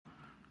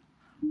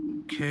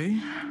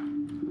Okay.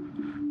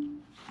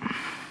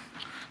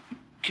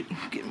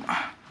 Get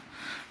my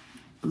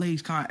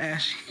legs kind of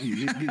ashy.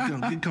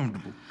 Get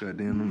comfortable.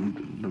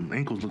 Goddamn, them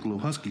ankles look a little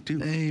husky too.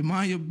 Hey,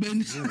 mind your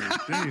business. Yeah,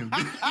 damn.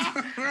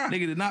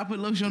 Nigga did not put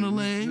lotion on the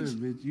legs.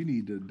 Good, bitch. You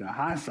need the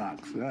high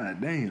socks. God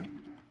damn.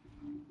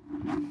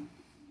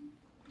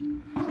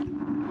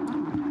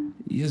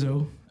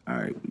 Yizzo. All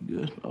right, we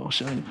good. Oh,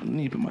 shit. I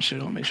need to put my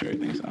shit on, make sure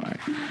everything's all right.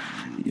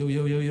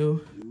 Yo.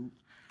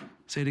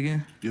 Say it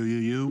again. Yo.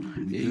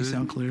 Yeah, you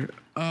sound clear.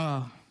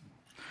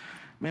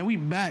 Man, we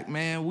back,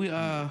 man.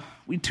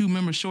 We 2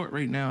 members short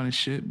right now and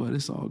shit, but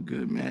it's all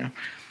good, man.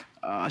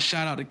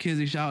 Shout out to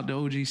Kizzy, shout out to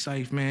OG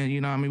Syfe, man.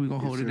 You know what I mean? We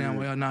gonna hold it down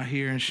while y'all not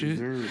here and shit.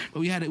 But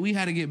we had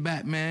to get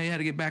back, man. We had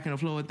to get back in the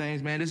flow of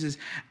things, man. This is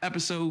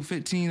episode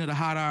 15 of the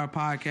Hot Hour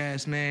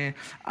podcast, man.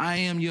 I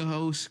am your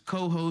host,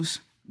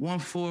 co-host,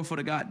 1-4 for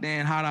the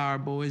goddamn Hot Hour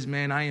boys,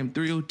 man. I am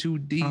 302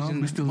 D's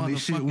in the still in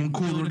this shit.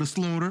 1/4 of the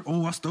slaughter.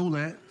 Oh, I stole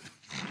that.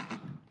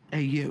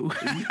 Hey, yo.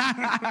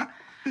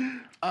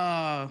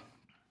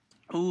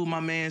 My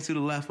man to the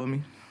left of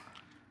me.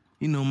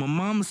 You know, my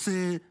mama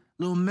said,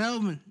 little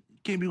Melvin,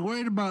 can't be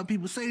worried about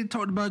people say they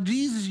talked about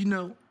Jesus, you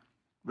know.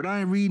 But I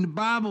ain't reading the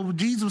Bible.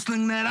 Jesus was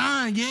slinging that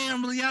iron. Yeah,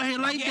 I'm really out here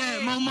like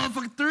that. More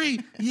motherfucking 3.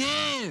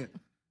 Yeah.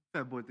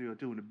 Fat boy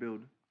 302 in the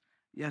building.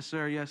 Yes,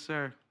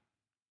 sir.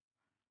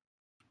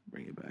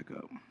 Bring it back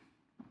up.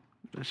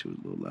 That shit was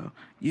a little loud.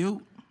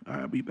 You? All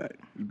right, I'll be back.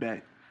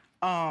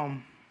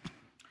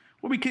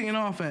 Where we kicking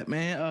off at,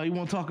 man? You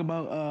want to talk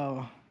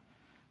about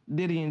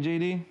Diddy and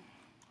JD?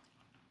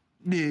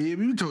 Yeah,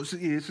 we talk.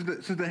 Yeah,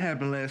 since that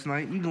happened last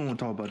night, we gonna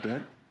talk about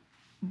that.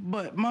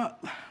 But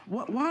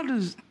why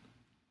does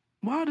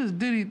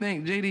Diddy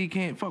think JD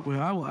can't fuck with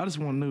her? I just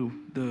want to know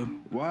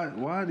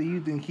why do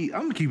you think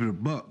I'm gonna keep it a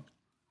buck.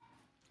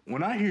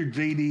 When I hear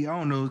JD, I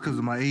don't know because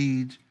of my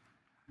age,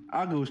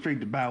 I go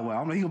straight to Bow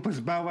Wow. I'm like, he gonna play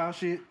some Bow Wow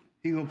shit.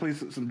 He gonna play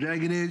some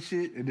Jagged Edge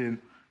shit, and then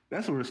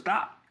that's where it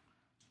stopped.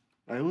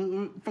 Like,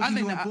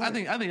 I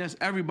think that's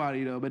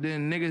everybody though. But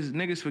then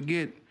niggas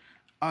forget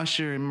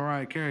Usher and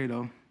Mariah Carey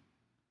though.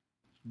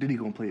 Diddy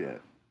gonna play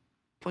that?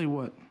 Play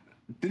what?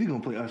 Diddy gonna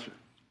play Usher?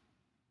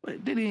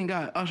 But Diddy ain't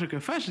got Usher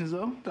Confessions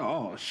though.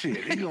 Oh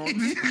shit! He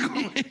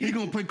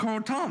gonna play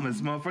Carl Thomas,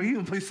 motherfucker. He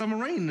gonna play Summer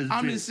Rain in this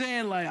I'm bitch. just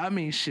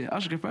saying, shit.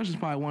 Usher Confessions is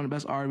probably one of the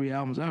best R&B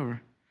albums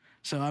ever.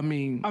 So and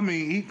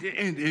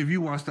if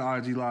you watched the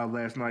IG Live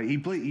last night, he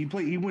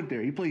went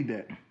there. He played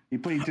that. He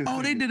played.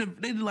 They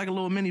did like a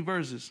little mini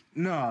verses.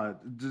 Nah,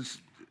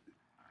 just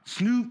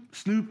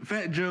Snoop,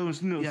 Fat Joe, and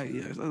Snoop. Yeah.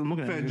 I'm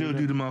looking at Fat Joe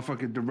do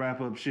the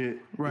wrap up shit.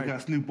 Right. They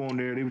got Snoop on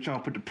there. They were trying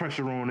to put the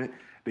pressure on it.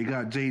 They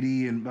got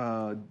JD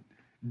and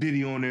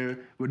Diddy on there.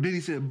 But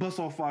Diddy said, "Bust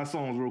off 5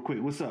 songs real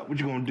quick. What's up? What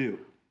you gonna do?"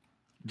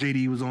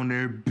 JD was on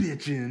there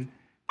bitching,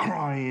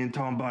 crying,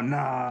 talking about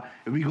nah.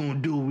 If we gonna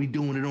do it, we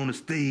doing it on the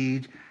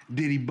stage.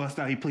 Diddy bust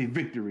out. He played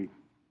Victory.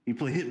 He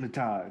played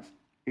Hypnotize.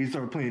 He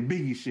started playing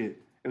Biggie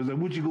shit. It was like,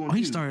 what you going to do?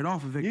 He started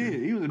off with Victory. Yeah,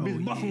 he was a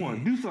bitch. Bust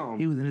one. Do something.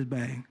 He was in his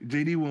bag.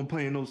 JD wasn't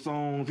playing no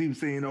songs. He was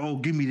saying, oh,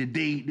 give me the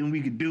date, then we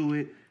could do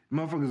it.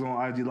 Motherfuckers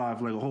on IG Live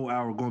for like a whole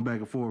hour going back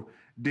and forth.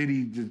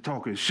 Diddy just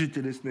talking shit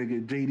to this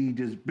nigga. JD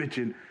just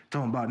bitching,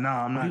 talking about,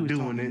 nah, I'm not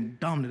doing it.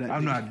 Dumb to that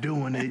I'm not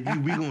doing it.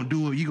 We gonna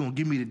do it. You gonna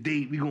give me the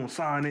date. We gonna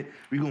sign it.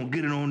 We gonna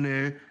get it on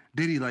there.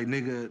 Diddy like,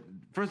 nigga,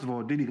 first of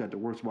all, Diddy got the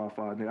worst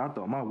Wi-Fi. Nigga, I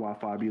thought my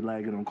Wi-Fi be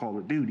lagging on Call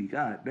of Duty.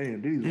 God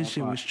damn, Diddy's This Wi-Fi.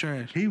 shit was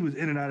trash. He was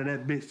in and out of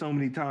that bitch so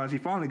many times. He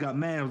finally got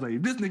mad. I was like,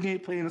 if this nigga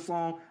ain't playing a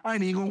song, I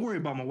ain't even gonna worry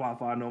about my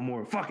Wi-Fi no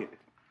more. Fuck it.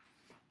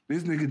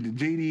 This nigga, the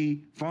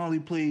JD, finally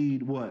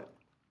played what?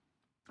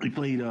 He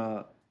played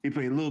a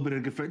little bit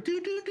of confetti,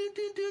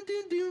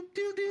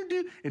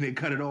 and then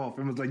cut it off.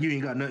 And was like, you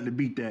ain't got nothing to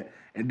beat that.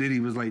 And Diddy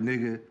was like,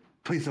 nigga,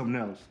 play something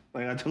else.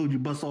 Like I told you,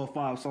 bust off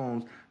 5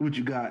 songs. What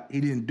you got?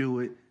 He didn't do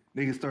it.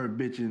 Nigga started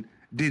bitching.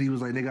 Diddy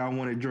was like, nigga, I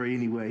wanted Dre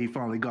anyway. He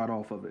finally got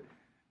off of it.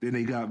 Then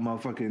they got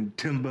motherfucking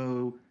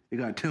Timbo. They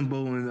got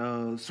Timbo and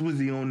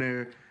Swizzy on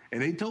there.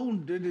 And they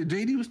told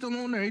JD was still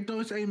on there. He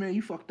told us, hey, man,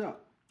 you fucked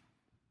up.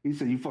 He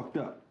said, you fucked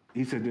up.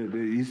 He said,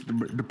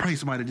 the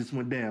price might have just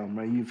went down,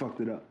 man. You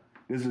fucked it up.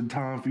 This is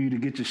time for you to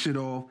get your shit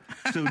off.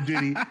 So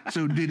Diddy,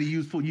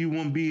 you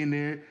won't be in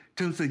there.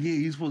 Tim said, yeah,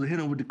 you supposed to hit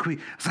him with the quick.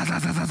 Za, za,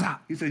 za, za, za.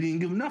 He said, you didn't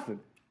give him nothing.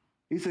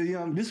 He said,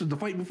 yeah, this was the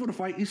fight before the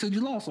fight. He said,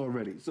 you lost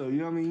already. So, you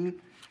know what I mean?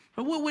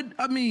 But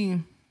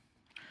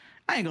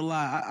I ain't gonna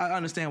lie. I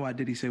understand why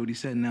Diddy said what he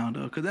said now,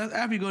 though. Because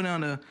after you go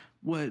down to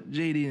what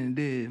JD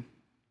did,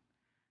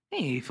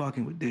 he ain't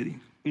fucking with Diddy.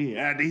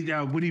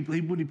 Yeah, would he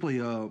play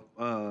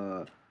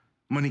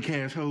Money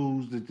Cash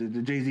Hoes, the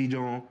Jay-Z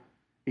John?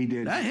 He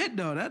did. That hit,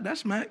 though. That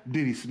smack.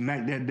 Diddy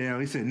smacked that down.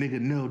 He said, nigga,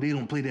 no, they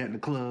don't play that in the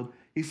club.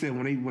 He said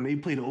when they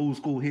play the old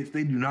school hits,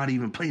 they do not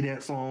even play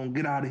that song.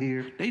 Get out of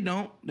here. They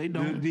don't. Yeah,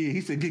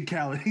 he said get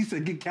Khaled. He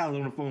said get Khaled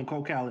on the phone.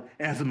 Call Khaled.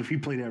 Ask him if he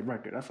play that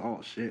record. That's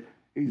all shit.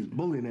 He's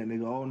bullying that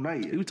nigga all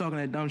night. He was talking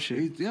that dumb shit.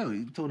 He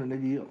told the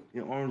nigga, yo,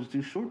 your arms are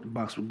too short to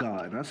box with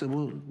God. And I said,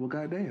 well,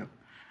 goddamn.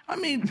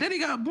 Diddy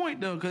got a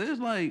point though, because it's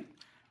like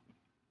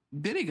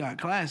Diddy got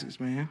classics,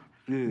 man.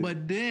 Yeah.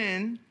 But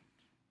then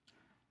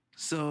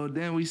So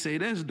then we say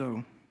this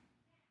though.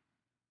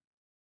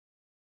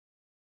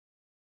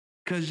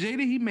 Cause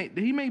JD,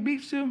 did he make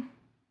beats too?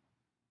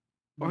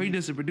 Or he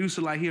just a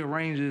producer, like he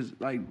arranges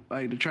like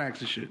the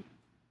tracks and shit.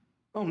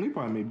 Oh, he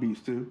probably made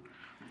beats too.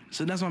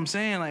 So that's what I'm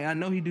saying. Like I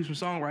know he do some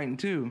songwriting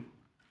too.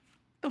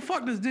 The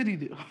fuck does Diddy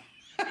do?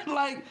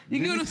 Like you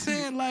get what I'm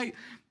saying? Like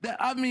that.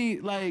 I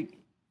mean, like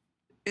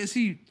is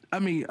he? I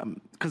mean,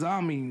 cause I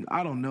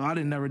don't know. I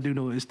didn't never do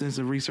no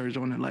extensive research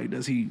on it. Like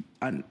does he?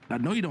 I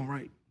know he don't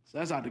write. So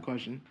that's out the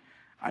question.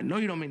 I know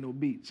he don't make no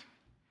beats.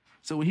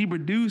 So when he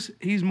produce,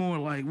 he's more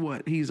like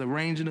what? He's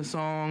arranging a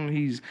song.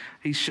 He's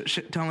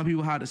telling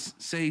people how to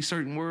say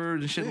certain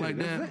words and shit like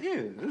that.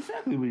 Yeah,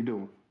 exactly what he's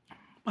doing.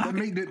 That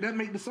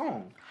make the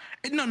song.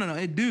 No,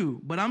 it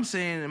do. But I'm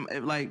saying,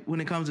 like, when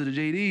it comes to the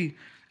JD,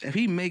 if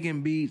he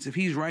making beats, if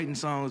he's writing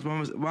songs,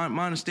 my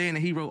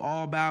understanding, he wrote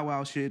all Bow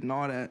Wow shit and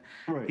all that.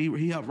 Right.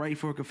 He helped write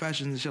for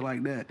Confessions and shit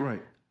like that.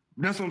 Right.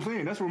 That's what I'm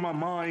saying. That's where my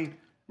mind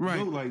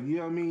go. Like, you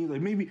know what I mean?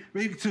 Like,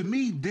 maybe to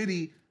me,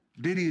 Diddy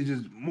is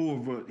just more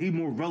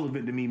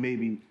relevant to me,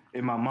 maybe,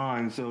 in my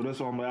mind. So that's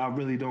why I'm like, I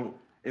really don't.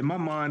 In my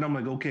mind, I'm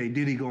like, okay,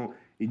 Diddy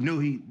he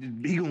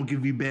gonna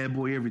give you Bad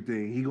Boy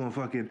everything. He gonna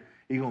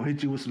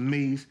hit you with some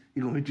Mace.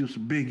 He gonna hit you with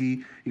some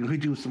Biggie. He gonna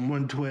hit you with some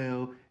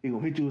 112. He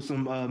gonna hit you with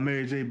some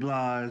Mary J.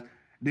 Blige.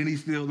 Then he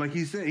still, like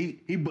he said, he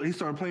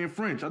started playing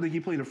French. I think he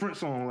played a French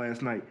song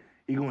last night.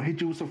 He gonna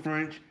hit you with some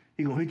French.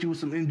 He gonna hit you with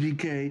some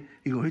MGK.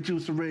 He gonna hit you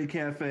with some Red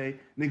Cafe.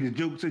 Niggas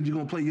joke said you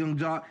gonna play Young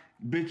Jock.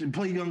 Bitch, and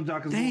play Young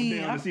Jock is going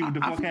down to see what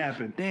the fuck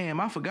happened. Damn,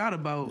 I forgot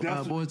about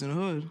Boys in the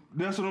Hood.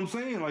 That's what I'm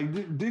saying.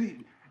 Like, Diddy,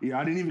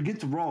 I didn't even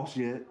get to Ross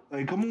yet.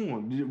 Like, come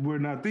on.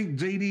 When I think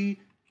JD,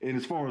 and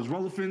as far as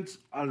relevance,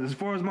 as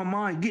far as my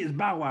mind gets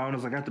Bow Wow, and I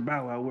was like, after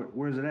Bow Wow,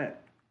 where's it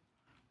at?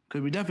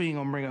 Because we definitely ain't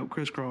gonna bring up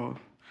Criss Cross.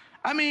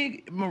 I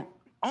mean,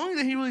 only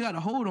thing he really got to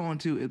hold on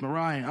to is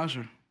Mariah and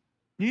Usher.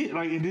 Yeah,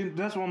 like, and then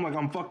that's why I'm like,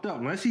 I'm fucked up.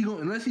 Unless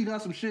he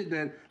got some shit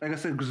that, like I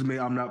said, because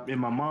I'm not in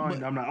my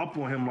mind, I'm not up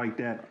on him like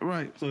that.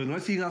 Right. So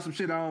unless he got some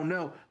shit I don't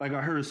know, like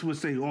I heard Swiss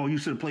say, "Oh, you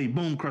should have played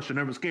Boom Crusher,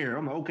 Never Scared."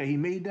 I'm like, okay, he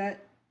made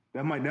that.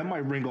 That might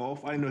ring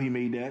off. I didn't know he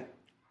made that.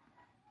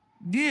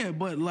 Yeah,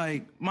 but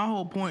like my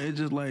whole point is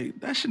just like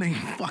that shit ain't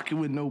fucking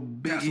with no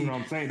Biggie. That's what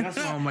I'm saying. That's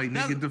why I'm like,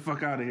 nigga, get the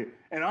fuck out of here.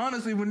 And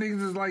honestly, when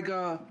niggas is like,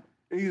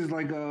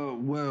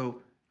 well,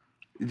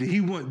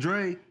 he want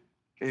Dre.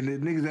 And the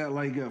niggas that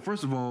like,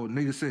 first of all,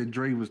 niggas said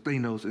Dre was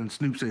Thanos, and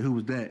Snoop said, who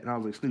was that? And I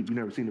was like, Snoop, you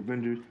never seen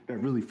Avengers? That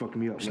really fucked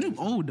me up.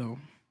 Snoop old, though.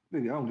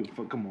 Nigga, I don't give a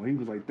fuck. Come on. He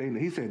was like Thanos.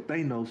 He said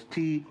Thanos,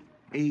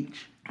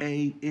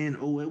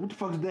 THANOS. What the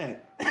fuck is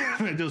that?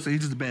 Joe said,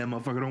 he's just a bad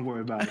motherfucker. Don't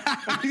worry about it.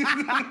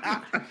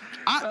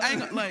 I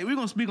ain't like, we're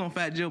going to speak on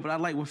Fat Joe, but I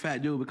like what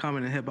Fat Joe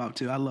becoming in hip-hop,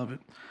 too. I love it.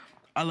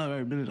 I love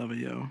every minute of it,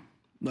 yo.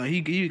 Like,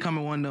 he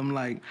becoming one of them,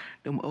 like,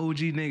 them OG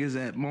niggas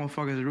that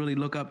motherfuckers really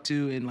look up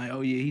to and like,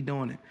 oh, yeah, he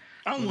doing it.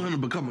 I don't want him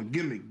to become a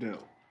gimmick, though.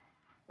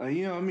 Like,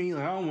 you know what I mean?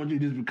 Like, I don't want you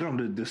to just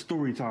become the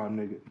story time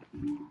nigga.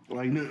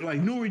 Like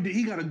Nori,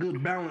 he got a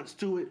good balance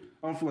to it.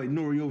 I don't feel like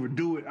Nori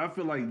overdo it. I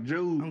feel like Joe,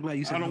 I'm glad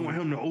you said I don't want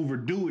him to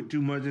overdo it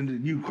too much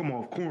and you come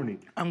off corny.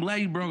 I'm glad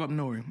you brought up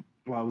Nori.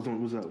 Wow,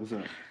 what's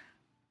up?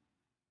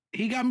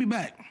 He got me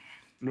back.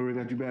 Nori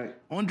got you back?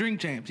 On Drink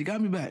Champs, he got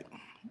me back.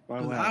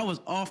 I was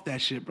off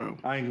that shit, bro.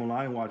 I ain't gonna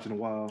lie, I ain't watching in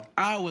a while.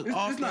 I was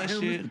off that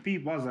shit. It's the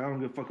people. I was like, I don't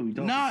give a fuck who he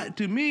talking about.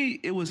 To me,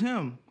 it was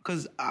him.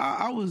 Because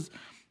I was...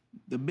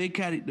 The Big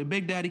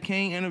Daddy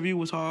Kane interview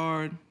was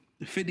hard.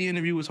 The 50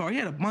 interview was hard. He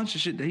had a bunch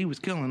of shit that he was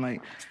killing.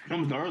 Like,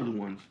 them was the early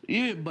ones.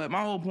 Yeah, but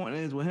my whole point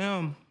is with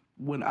him,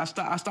 when I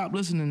stopped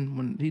listening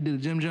when he did a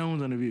Jim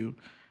Jones interview.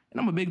 And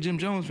I'm a big Jim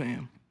Jones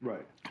fan.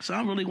 Right. So I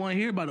don't really want to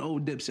hear about the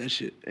old Dipset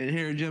shit and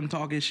hear Jim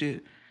talking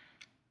shit.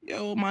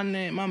 Yo, my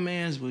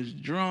mans was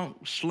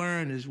drunk,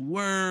 slurring his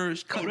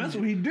words. Oh, that's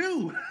what he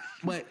do.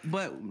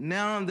 But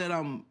now that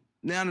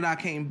I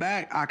came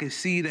back, I can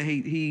see that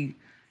he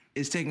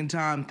is taking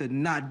time to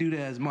not do that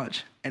as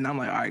much. And I'm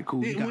like, all right,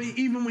 cool.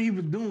 Even when he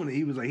was doing it,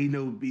 he was like, he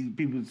know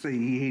people say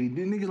he hated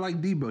niggas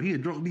like Debo. He a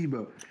drunk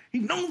Debo. He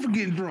known for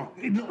getting drunk.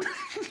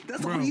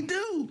 That's what he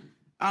do.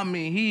 I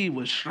mean, he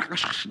was.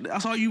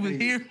 That's all you was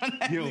hearing.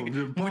 Yo,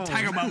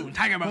 Tiger Bone.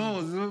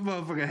 Pause. This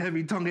motherfucker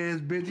heavy tongue ass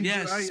bitch.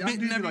 Yeah,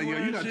 spitting everywhere. Like,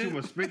 yo, you got too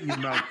much spit in your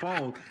mouth.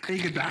 Pause. And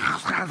you get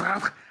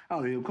that.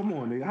 Oh, yo, come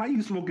on, nigga. How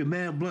you smoking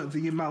mad blunts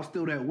and your mouth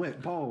still that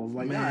wet? Pause.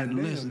 Like, man,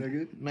 listen,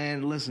 nigga.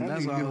 Man, listen.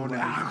 That's all I was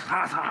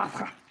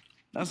like.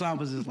 That's why I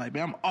was just like,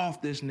 man, I'm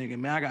off this nigga,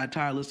 man. I got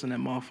tired listening to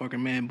that motherfucker,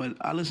 man. But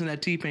I listened to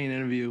that T-Pain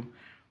interview.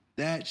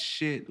 That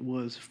shit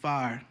was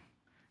fire.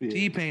 Yeah.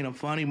 T-Pain a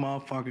funny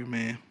motherfucker,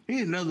 man.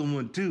 He another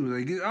one too.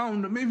 Like, I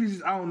don't know, maybe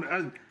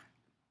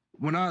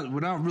when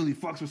I really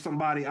fucks with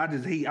somebody, I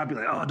just hate. I be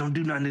like, oh, don't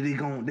do nothing. They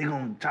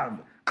gonna try to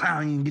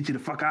clown you and get you the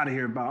fuck out of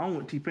here. But I don't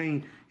want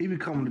T-Pain. He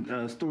become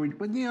a story.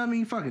 But yeah, I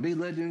mean, fuck it. They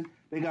legends.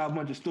 They got a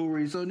bunch of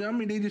stories. So I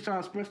mean, they just try to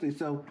express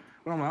themselves.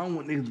 But I'm like, I don't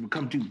want niggas to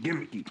become too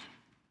gimmicky.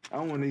 I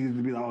don't want niggas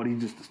to be like, oh,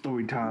 these just the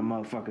story time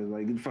motherfuckers.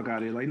 Like, get the fuck out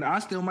of here. Like, no, I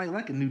still might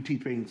like a new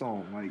T-Pain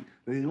song. Like,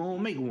 they gonna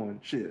make one.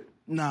 Shit.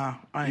 Nah,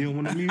 I ain't. You don't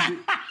want the music?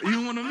 You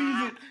don't want the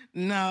music?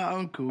 Nah,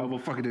 I'm cool. I will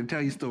fucking then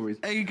tell you stories.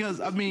 Hey, because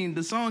I mean,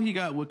 the song he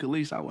got with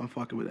Khalees, I wasn't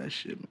fucking with that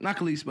shit. Not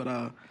Khalees,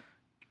 but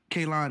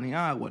Kehlani,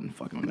 I wasn't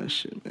fucking with that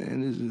shit,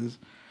 man. This is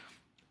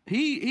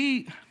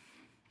he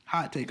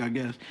hot take, I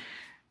guess.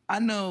 I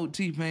know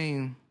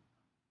T-Pain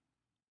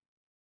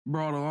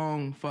brought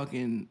along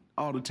fucking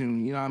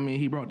autotune. You know what I mean?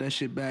 He brought that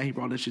shit back. He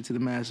brought that shit to the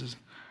masses.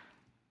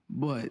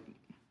 But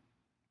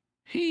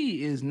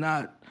he is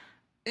not.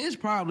 It's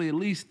probably at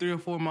least 3 or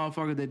 4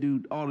 motherfuckers that do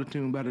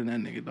autotune better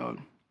than that nigga, dog.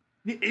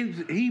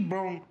 He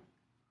brought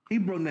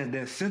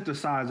that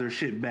synthesizer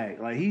shit back.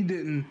 Like he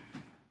didn't.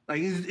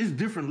 Like it's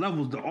different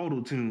levels to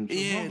auto-tune. So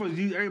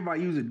Yeah.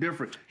 everybody use it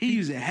different. He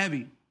use it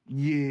heavy.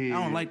 Yeah.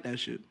 I don't like that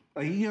shit.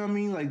 Like, you know what I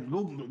mean? Like,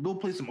 go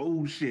play some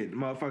old shit,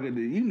 motherfucker.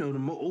 You know, the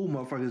old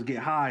motherfuckers get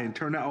high and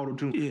turn that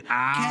auto-tune. Yeah.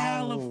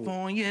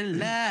 California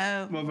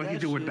love. Motherfucker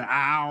hit you with the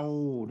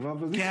ow.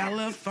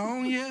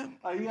 California.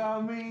 Like, you know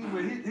what I mean?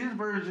 But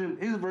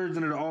his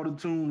version of the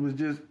auto-tune was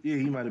just,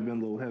 he might have been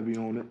a little heavy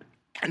on it.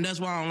 And that's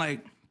why I'm like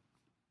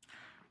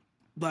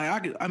I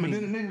mean. But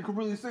then the nigga could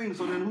really sing,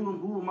 so then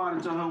who am I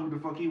to tell him what the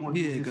fuck he wants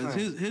to Yeah, because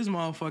his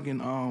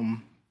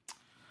motherfucking,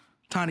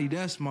 Tiny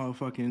Desk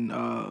motherfucking,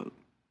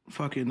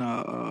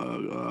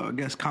 I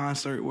guess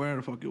concert,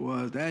 wherever the fuck it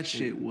was, that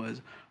shit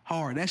was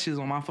hard. That shit's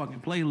on my fucking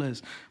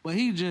playlist. But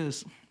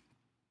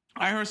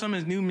I heard some of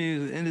his new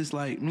music, and it's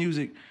like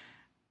music,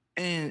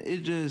 and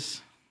it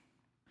just,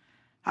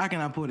 how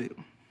can I put it?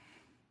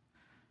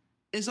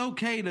 It's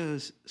okay to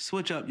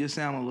switch up your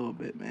sound a little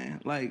bit, man.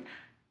 Like,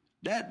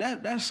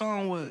 that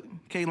song with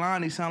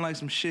Kehlani sound like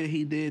some shit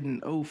he did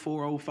in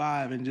 04,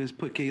 05 and just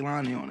put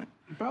Kehlani on it.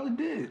 He probably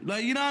did.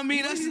 Like, you know what I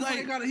mean? That's he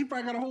like probably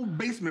got a whole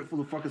basement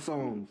full of fucking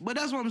songs. But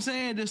that's what I'm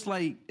saying. Just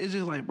like it's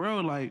just like, bro,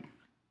 like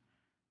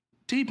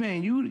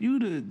T-Pain, you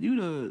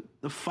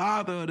the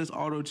father of this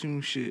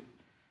auto-tune shit.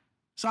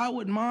 So I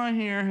wouldn't mind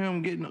hearing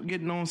him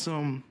getting on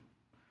some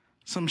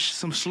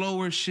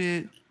slower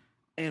shit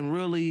and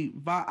really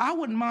I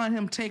wouldn't mind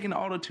him taking the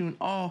auto-tune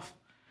off,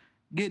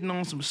 getting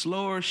on some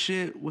slower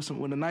shit with a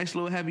nice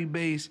little heavy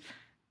bass.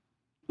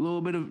 A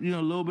little bit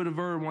of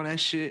verb on that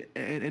shit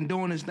and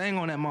doing his thing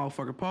on that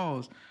motherfucker,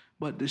 pause.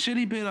 But the shit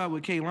he put out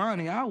with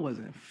Kehlani, I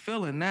wasn't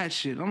feeling that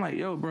shit. I'm like,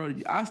 yo, bro,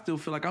 I still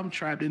feel like I'm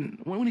trapped in,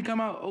 when he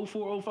come out,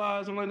 04,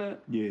 05, something like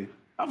that? Yeah.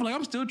 I feel like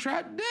I'm still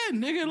trapped then,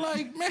 nigga.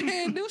 Like,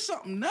 man, do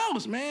something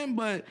else, man.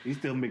 But he's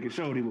still making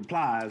sure he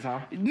replies,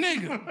 huh?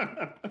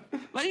 Nigga.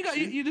 Like,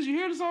 did you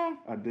hear the song?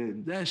 I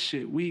did. That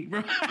shit weak,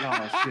 bro.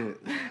 Oh,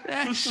 shit.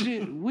 That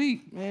shit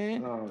weak,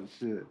 man. Oh,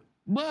 shit.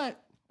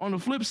 But on the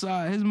flip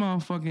side, his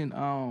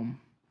motherfucking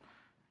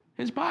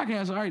his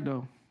podcast all right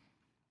though.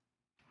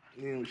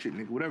 You know, shit,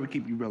 nigga. Whatever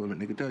keep you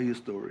relevant, nigga. Tell your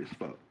stories,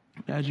 fuck.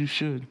 As you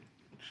should.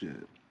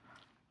 Shit.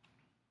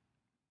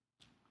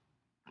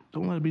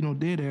 Don't let it be no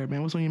dead air,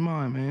 man. What's on your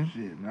mind, man?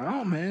 Shit,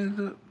 no,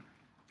 man.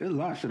 There's a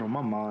lot of shit on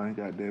my mind.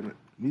 Goddamn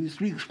it.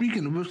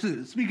 Speaking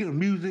of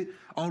music,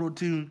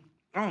 auto-tune,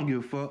 I don't give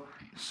a fuck.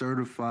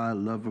 Certified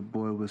Lover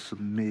Boy with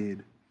some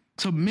mid.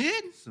 Some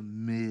mid?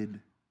 Some mid.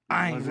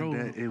 I ain't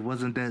rolling. It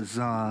wasn't that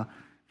Za.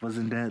 It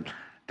wasn't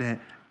that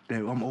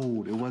I'm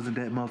old. It wasn't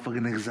that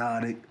motherfucking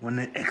exotic. When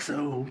that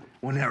XO.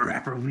 When that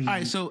rapper read. All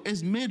right, so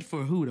it's mid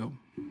for who though?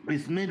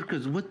 It's mid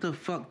because what the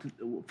fuck?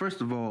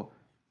 First of all,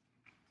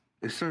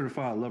 it's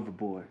Certified Lover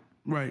Boy.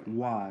 Right.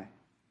 Why?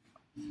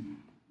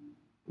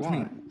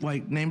 Why?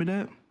 Like, name it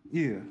that?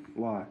 Yeah.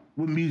 Why?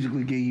 What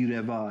musically gave you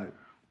that vibe?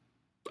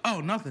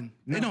 Oh, nothing.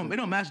 They don't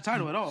match the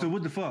title at all. So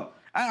what the fuck?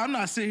 I'm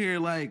not sitting here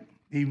like.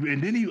 I'm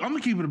gonna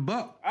keep it a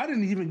buck. I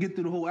didn't even get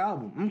through the whole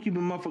album. I'm gonna keep it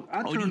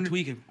motherfucker. You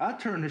tweaking? I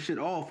turned the shit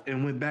off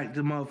and went back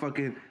to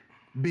motherfucking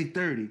Big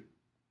 30.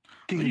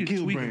 King of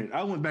Kill Brand.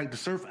 I went back to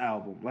Surf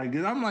album. Like,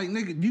 I'm like,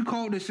 nigga, you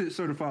call this shit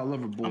Certified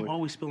Lover Boy. I'm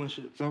always spilling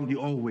shit.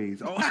 You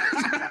always.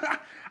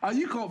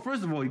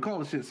 First of all, you call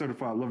the shit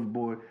Certified Lover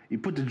Boy. You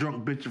put the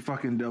drunk bitch of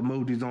fucking the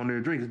emojis on there.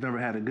 Drake has never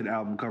had a good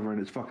album cover in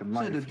his fucking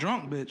life. Said the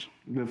drunk bitch.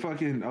 The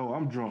fucking,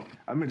 I'm drunk.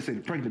 I meant to say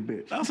the pregnant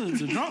bitch. I said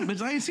the drunk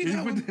bitch. I ain't seen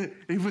that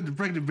He put the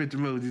pregnant bitch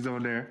emojis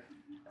on there.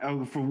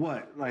 For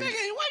what? Like, nigga,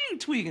 why you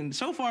tweaking?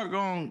 So Far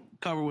Gone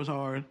cover was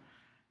hard.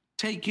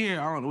 Take Care,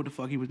 I don't know what the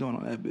fuck he was doing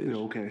on that bitch. Yeah,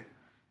 okay.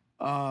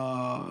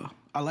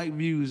 I like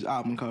Views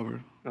album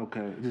cover.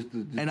 Okay.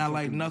 And I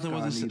like Nothing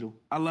Was the Same.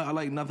 I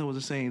like Nothing Was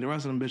the Same. The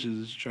rest of them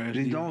bitches is trash.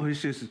 All his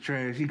shit's is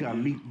trash. He got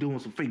Meek doing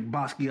some fake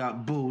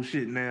Basquiat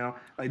bullshit now.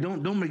 Like,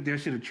 don't make that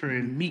shit a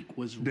trend. Meek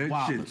was that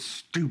wild. Shit's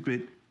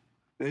stupid.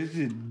 That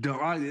shit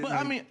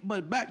dumb.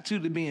 But back to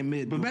the being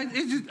mid. But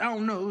it's just, I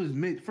don't know. It was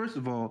mid. First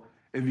of all,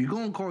 if you're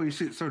gonna call your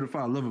shit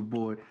Certified Lover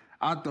Boy,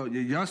 I thought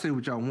y'all say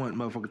what y'all want,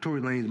 motherfucker.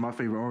 Tory Lanez is my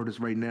favorite artist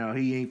right now.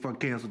 He ain't fuck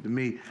canceled to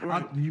me.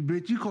 Right.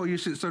 You call your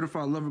shit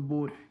Certified Lover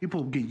Boy. You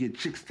supposed to get your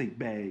chicks take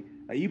bag.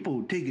 Like, you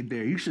supposed to take it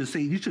there. You should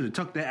have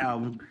tucked that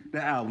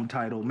album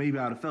title. Maybe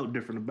I'd have felt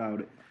different about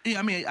it. Yeah,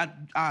 I mean,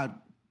 I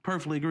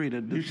perfectly agree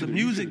that the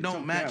music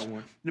don't match.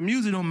 The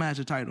music don't match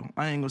the title.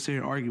 I ain't gonna sit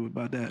here and argue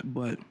about that,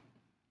 but.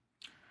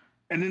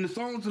 And then the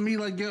song to me,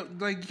 like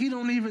he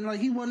wasn't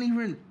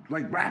even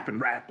like rapping.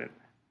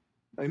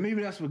 Like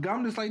maybe that's what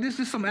I'm just like. This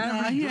is some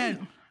average.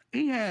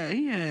 He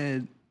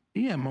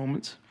had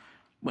moments,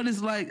 but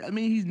it's like, I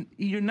mean,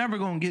 you're never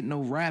gonna get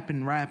no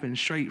rapping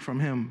straight from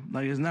him.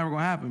 Like, it's never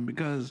gonna happen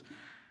because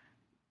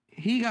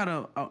he got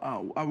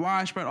a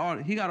widespread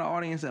audience. He got an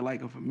audience that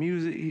like him for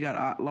music. He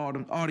got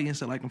an audience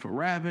that like him for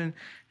rapping.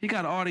 He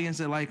got an audience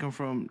that like him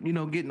from,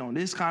 getting on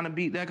this kind of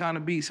beat, that kind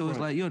of beat. So it's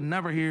like, you'll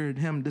never hear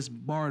him just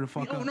bar the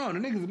fuck up. Oh, no, the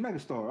nigga's a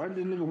megastar.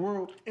 The nigga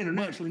world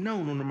internationally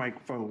known on the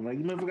microphone. Like,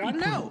 motherfucker, I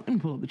know. Let me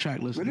pull up the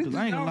track list because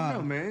I ain't gonna lie.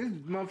 Know,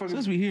 man. Motherfucker,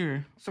 since we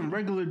here. Some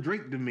regular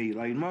Drake to me.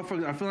 Like,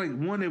 motherfucker, I feel like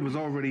one, it was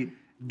already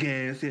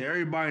gas. Yeah,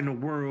 everybody in the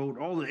world,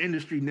 all the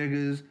industry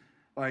niggas,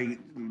 like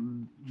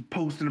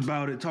posting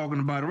about it, talking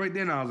about it. Right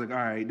then, I was like, all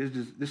right,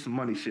 this some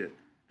money shit.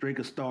 Drake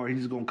a star. He's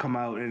just gonna come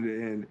out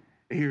and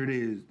here it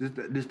is.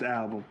 This the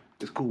album.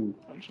 It's cool.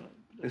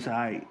 It's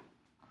alright.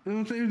 You know what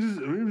I'm saying?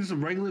 It was just a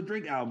regular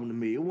Drake album to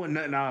me. It wasn't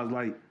nothing. I was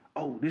like,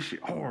 oh, this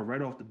shit hard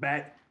right off the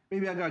bat.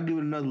 Maybe I gotta give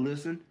it another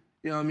listen.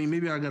 You know what I mean?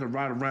 Maybe I gotta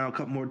ride around a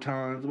couple more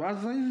times. But I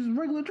was like, this is a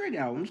regular Drake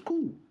album. It's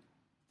cool.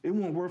 It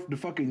wasn't worth the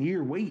fucking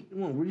year wait.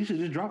 You should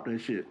just drop that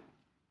shit.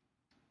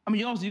 I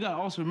mean, you gotta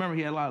also remember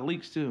he had a lot of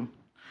leaks too.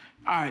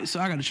 All right, so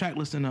I got the track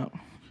listing up.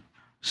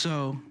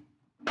 So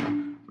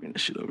bring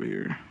this shit over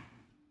here.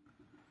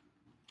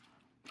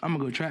 I'm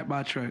gonna go track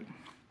by track.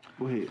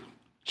 Go ahead.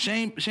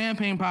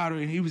 Champagne Powder,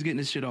 he was getting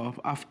this shit off.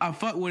 I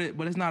fuck with it,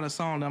 but it's not a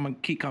song that I'm gonna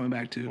keep coming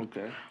back to.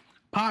 Okay.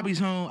 Poppy's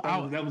Home.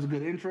 That was a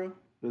good intro.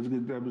 That was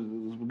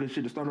good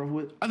shit to start off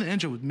with. I think the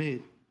intro was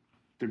mid.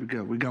 There we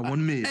go. We got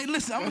one mid. Hey,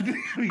 listen, I'm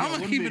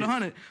gonna keep it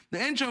 100.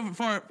 The intro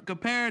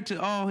compared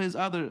to all his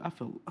other, I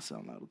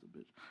sound loud as a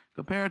bitch.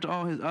 Compared to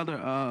all his other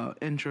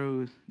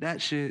intros, that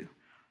shit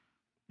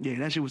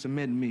was a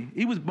mid to me.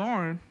 He was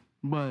boring,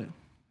 but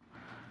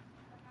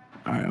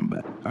all right, I'm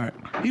back. All right,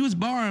 he was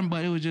boring,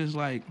 but it was just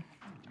like,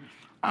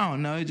 I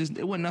don't know. It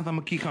wasn't nothing I'm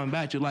gonna keep coming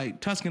back to. Like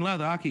Tuscan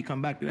Leather, I keep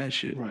coming back to that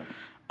shit. Right.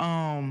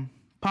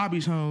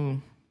 Poppy's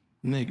Home,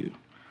 nigga.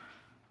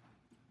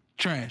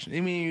 Trash. I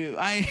mean,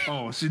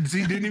 she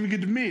didn't even get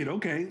the mid.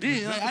 Okay.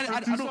 Yeah,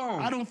 like,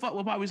 I don't fuck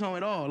with Poppy's Home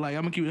at all. Like,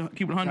 I'm gonna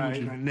keep it 100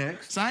 with you.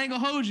 Next. So I ain't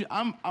gonna hold you.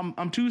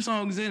 I'm 2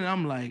 songs in and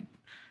I'm like,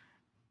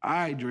 all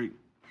right, Drake.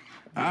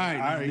 All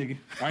right, nigga.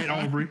 All right,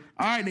 Aubrey.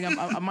 All right, nigga.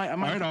 I might. All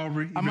right,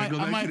 Aubrey. I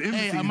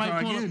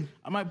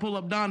might pull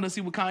up Donda to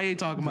see what Kanye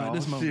talking about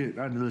this moment. Shit,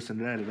 I didn't listen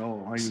to that at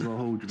all. I ain't even gonna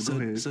hold you.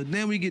 Go ahead. So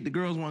then we get the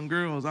Girls Want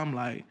Girls. I'm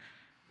like,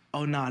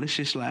 oh nah, this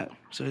shit slap.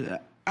 So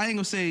I ain't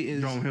gonna say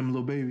it's Drawing him,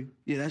 little baby.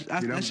 Yeah,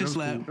 that shit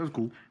slap. Cool. That's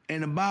cool.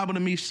 And the Bible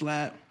to me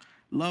slap.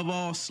 Love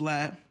All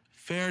slap.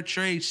 Fair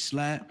Trade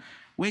slap.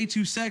 Way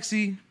Too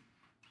Sexy.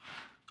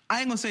 I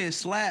ain't gonna say it's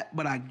slap,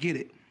 but I get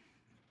it.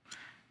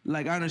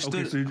 Like, I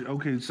understood.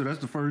 So that's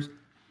the first.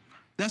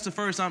 That's the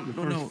first time.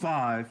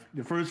 Five.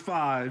 The first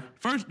five.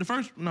 That's the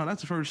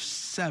first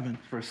 7.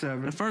 First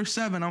 7. The first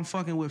 7, I'm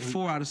fucking with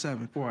 4 out of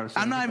 7. 4 out of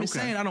 7. I'm not even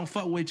saying I don't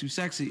fuck Way Too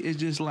Sexy. It's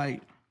just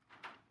like,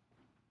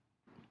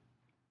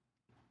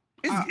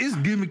 it's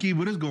gimmicky,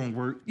 but it's gonna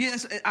work.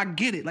 Yes, I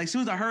get it. Like, as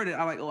soon as I heard it,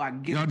 I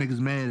get Y'all it. niggas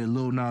mad at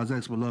Lil Nas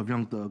X will love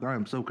Young Thug. I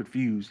am so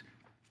confused.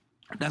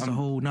 That's a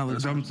whole nother.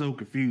 I'm so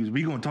confused.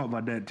 We gonna talk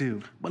about that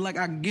too. But like,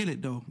 I get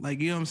it though. Like,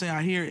 you know what I'm saying?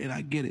 I hear it and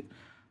I get it.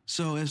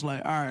 So it's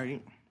like, all right.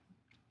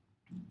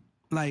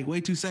 Like,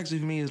 Way Too Sexy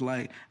for me is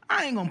like,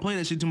 I ain't gonna play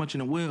that shit too much in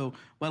the wheel.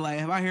 But like,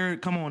 if I hear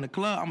it come on in the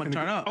club, I'm gonna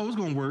turn up. Oh, it's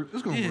gonna work.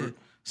 It's gonna work.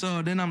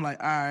 So then I'm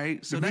like, all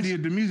right. So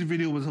the music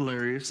video was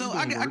hilarious. So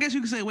I guess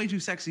you could say Way Too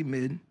Sexy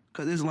mid.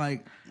 Because it's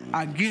like,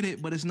 I get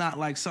it, but it's not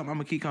like something I'm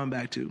going to keep coming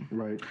back to.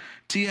 Right.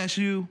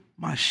 TSU,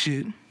 my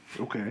shit.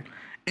 Okay.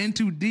 In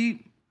Too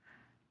Deep,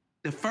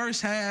 the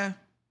first half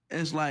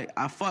is like,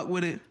 I fuck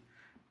with it.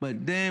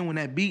 But then when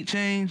that beat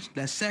changed,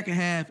 that second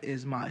half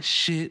is my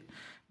shit.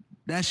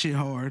 That shit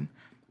hard.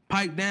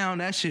 Pipe Down,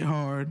 that shit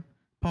hard.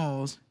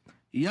 Pause.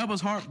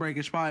 Yubba's Heartbreak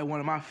is probably one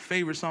of my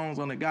favorite songs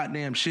on the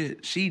goddamn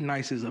shit. She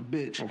nice as a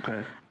bitch.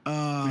 Okay.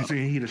 You're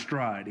saying he the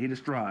stride.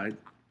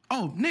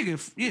 Oh,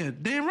 nigga, yeah,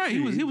 damn right. He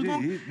was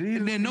going.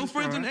 And then No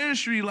Friends in the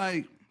Industry,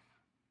 like,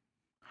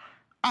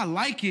 I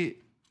like it.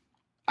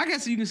 I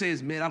guess you can say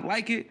it's mid. I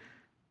like it,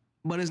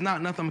 but it's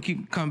not nothing I'm gonna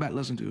keep coming back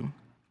listening to.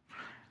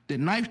 The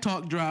Knife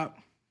Talk drop,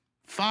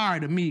 fire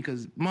to me,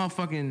 because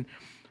motherfucking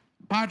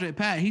Padre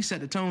Pat, he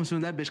set the tone soon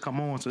as that bitch come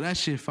on, so that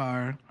shit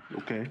fire.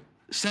 Okay.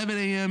 7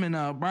 a.m.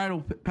 and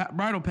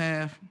Bridal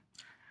Path,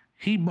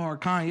 he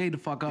barred Kanye the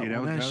fuck up.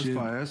 Yeah, that was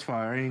fire. That's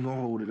fire. I ain't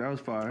gonna hold it. That was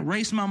fire.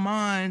 Race My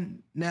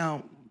Mind.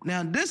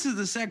 Now, this is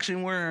the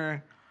section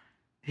where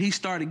he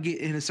started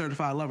getting his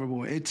Certified Lover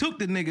Boy. It took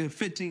the nigga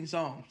 15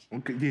 songs.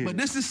 Okay, yeah. But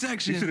this is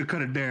section. You should have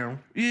cut it down.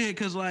 Yeah,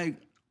 because, like,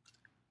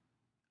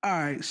 all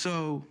right,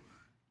 so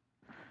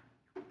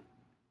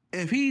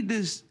if he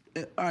just,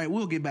 all right,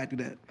 we'll get back to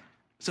that.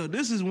 So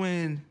this is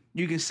when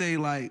you can say,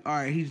 like, all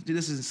right,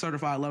 this is a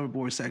Certified Lover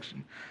Boy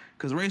section.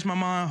 Because Race My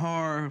Mind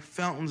hard,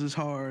 Fountains is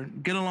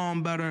hard, Get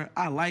Along Better,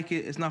 I like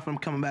it. It's not from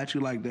coming back to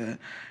you like that.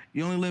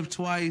 You Only Live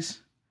Twice.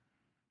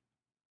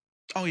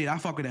 Oh, yeah, I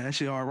fuck with that. That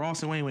shit hard.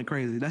 Ross and Wayne went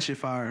crazy. That shit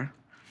fire.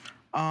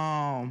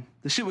 The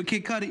shit with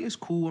Kid Cudi is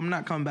cool. I'm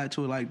not coming back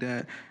to it like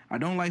that. I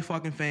don't like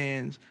fucking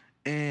fans,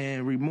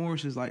 and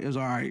Remorse is like, it's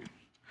all right.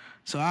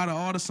 So out of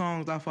all the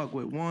songs I fuck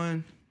with,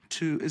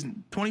 it's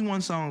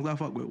 21 songs I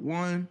fuck with.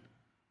 No,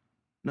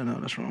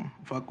 that's wrong.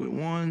 Fuck with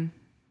 1,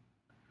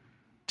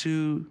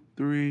 2,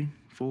 3,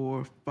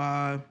 4,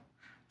 5,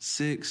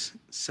 6,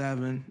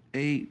 7,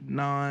 8,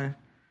 9,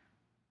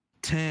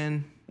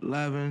 10,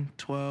 11,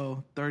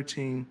 12,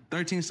 13.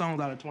 13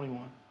 songs out of 21.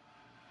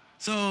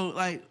 So,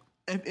 like,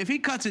 if he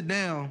cuts it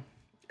down,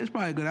 it's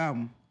probably a good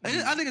album. I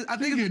think it's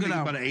a good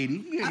album. About an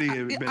 80.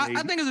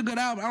 I think it's a good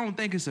album. I don't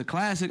think it's a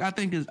classic. I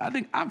think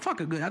I'm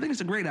fucking good. I think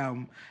it's a great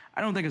album.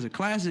 I don't think it's a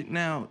classic.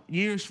 Now,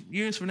 years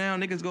from now,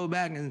 niggas go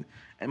back and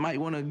might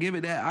want to give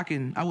it that.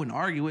 I wouldn't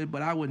argue it,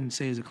 but I wouldn't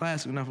say it's a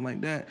classic or nothing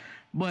like that.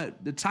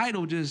 But the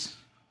title just,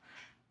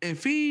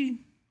 if he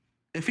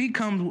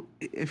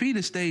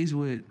just stays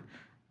with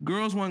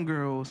Girls Want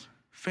Girls,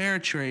 Fair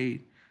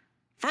Trade.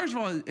 First of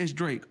all, it's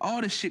Drake. All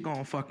this shit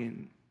gonna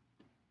stream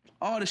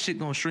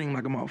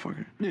like a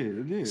motherfucker.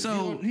 Yeah.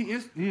 So he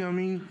is a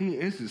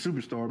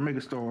superstar,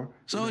 megastar.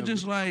 So whatever. It's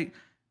just like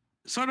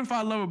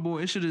Certified Lover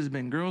Boy. It should have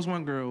been Girls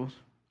Want Girls,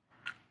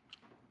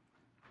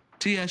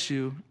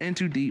 TSU, In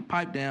Too Deep,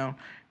 Pipe Down,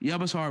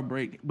 Yubba's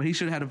Heartbreak. But he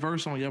should have had a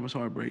verse on Yubba's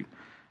Heartbreak.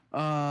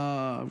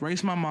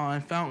 Race My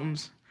Mind,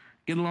 Fountains,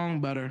 Get Along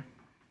Better.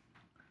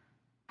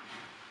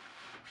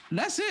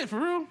 That's it for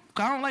real.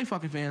 I don't like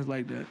fucking fans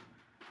like that.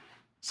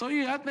 So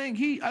yeah, I think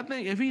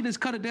if he just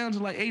cut it down to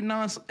like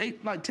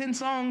 10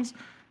 songs,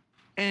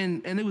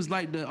 and it was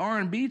like the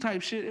R&B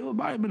type shit, it would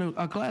probably have been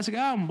a classic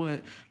album.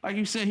 But like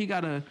you said, he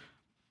gotta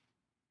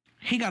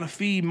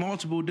feed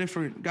multiple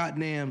different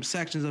goddamn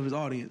sections of his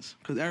audience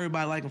because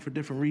everybody like him for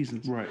different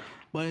reasons. Right.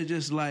 But it's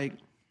just like,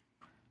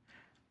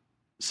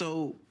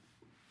 so.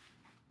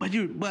 But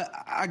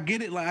I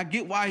get it. Like I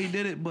get why he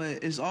did it,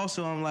 but it's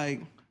also I'm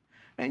like,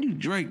 man, you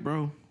Drake,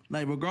 bro.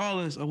 Like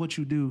regardless of what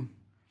you do.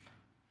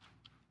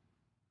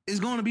 It's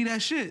going to be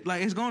that shit.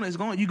 Like, you're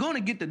going to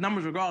get the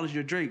numbers regardless.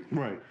 You're Drake.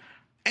 Right.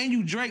 And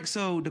you Drake,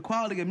 so the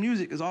quality of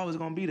music is always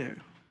going to be there.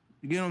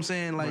 You get what I'm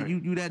saying? Like, right.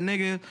 you that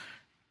nigga,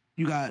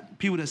 you got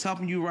people that's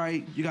helping you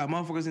write. You got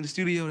motherfuckers in the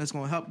studio that's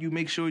going to help you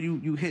make sure you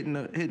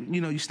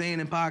you staying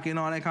in pocket and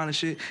all that kind of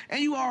shit.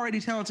 And you already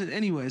talented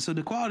anyway, so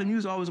the quality of music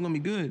is always going to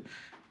be good.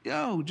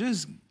 Yo,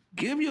 just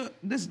give your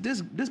this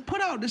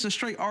put out a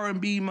straight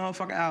R&B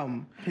motherfucking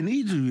album. It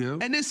needs you, yo.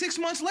 And then 6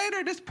 months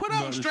later, just put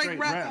out a straight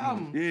rap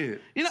album. Yeah.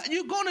 You know,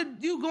 you're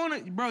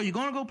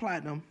gonna go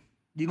platinum.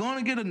 You're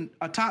gonna get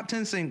a top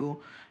 10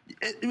 single.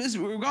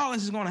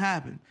 Regardless, it's gonna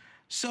happen.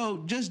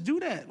 So just do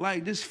that.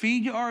 Like, just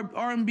feed your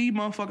R&B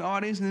motherfucking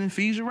audience and then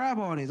feed your rap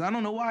audience. I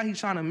don't know why he's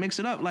trying to mix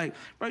it up. Like,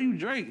 bro, you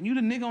Drake. You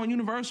the nigga on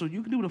Universal.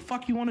 You can do what the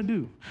fuck you want to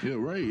do. Yeah,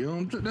 right. You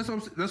know,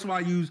 that's why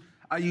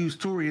I use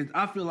Tory.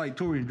 I feel like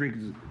Tory and Drake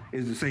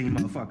is the same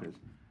motherfuckers.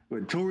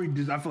 But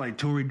I feel like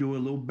Tory do it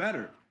a little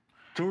better.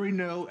 Tory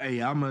know, hey,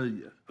 I'm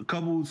a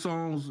couple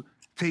songs,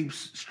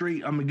 tapes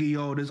straight. I'm gonna give you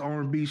all this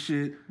R&B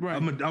shit. Right.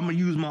 I'm gonna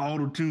use my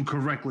auto tune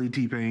correctly,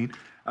 T-Pain.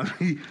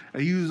 I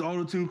use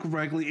auto tune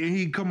correctly, and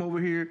he come over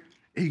here.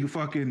 He can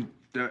fucking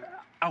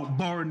out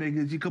bar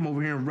niggas. He come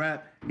over here and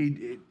rap.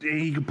 He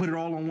can put it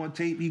all on one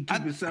tape. He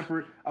keep it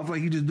separate. I feel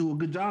like he just do a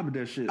good job of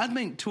that shit. I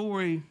think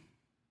Tory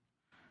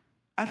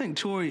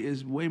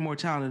is way more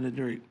talented than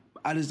Drake.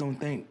 I just don't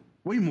think.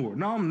 Way more.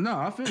 No,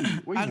 I feel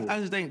you. Way more. I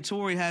just think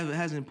Tory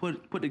hasn't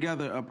put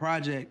together a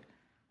project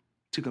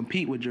to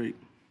compete with Drake.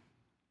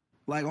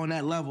 Like, on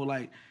that level,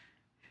 like,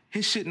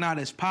 his shit not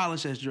as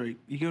polished as Drake.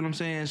 You get what I'm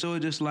saying? So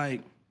it's just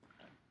like,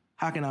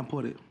 how can I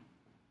put it?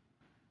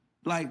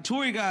 Like,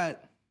 Tory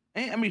got,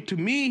 I mean, to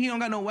me, he don't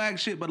got no whack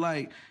shit, but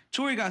like,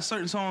 Tory got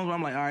certain songs where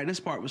I'm like, all right,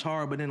 this part was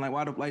hard, but then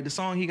like the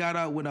song he got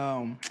out with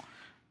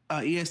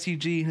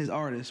ESTG and his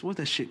artist, what's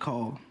that shit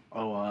called?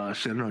 Oh,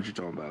 shit, I know what you're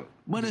talking about.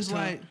 But it's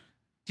like,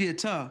 yeah,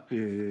 tough.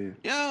 Yeah.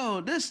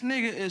 Yo, this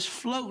nigga is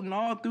floating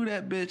all through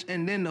that bitch,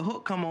 and then the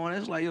hook come on.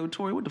 It's like, yo,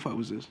 Tory, what the fuck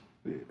was this?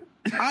 Yeah.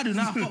 I do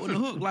not fuck with the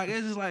hook. Like,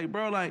 it's just like,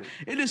 bro, like,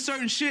 it is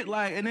certain shit,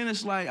 like, and then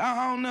it's like,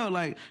 I don't know.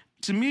 Like,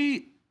 to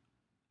me,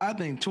 I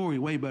think Tory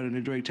way better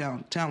than Drake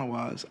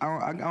talent-wise.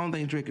 I don't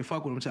think Drake can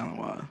fuck with him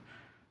talent-wise.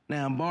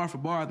 Now, bar for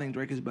bar, I think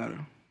Drake is better.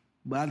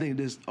 But I think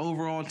this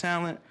overall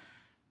talent,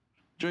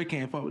 Drake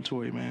can't fuck with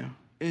Tory, man.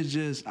 It's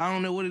just, I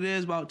don't know what it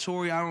is about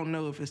Tory. I don't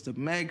know if it's the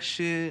Meg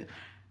shit.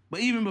 But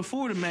even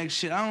before the Meg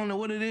shit, I don't know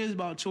what it is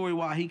about Tory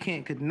why he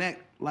can't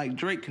connect like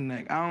Drake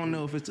connect. I don't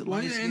know if it's the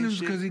light skin and it's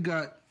shit. because he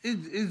got,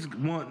 it's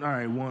one, all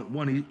right,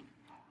 one,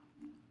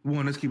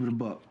 let's keep it a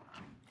buck.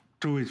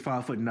 Tory's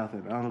 5'0"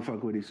 I don't know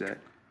fuck what he said.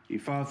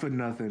 He's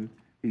 5'0".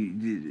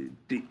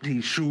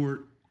 He's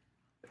short.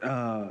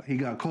 He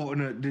got caught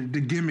in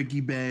the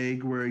gimmicky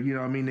bag where, you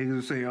know what I mean,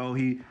 niggas say, oh,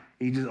 he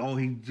just all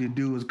he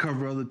do is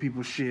cover other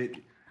people's shit.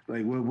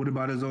 Like, what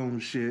about his own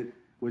shit?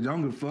 Which I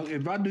don't give a fuck.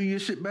 If I do your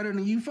shit better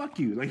than you, fuck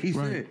you. Like he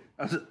said.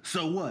 I said,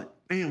 so what?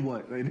 And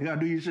what? Like, I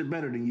do your shit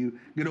better than you.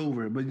 Get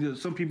over it. But you know,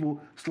 some people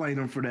slight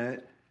him for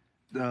that.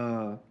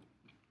 And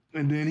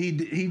then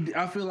he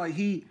I feel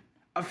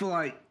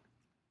like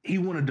he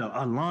wanted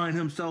to align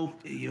himself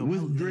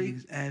with Drake.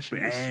 Ashy,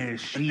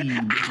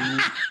 bro.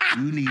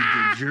 You need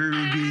the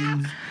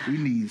Jergens. You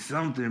need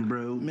something,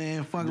 bro.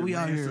 Man, fuck it, we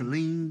out here.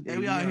 Yeah,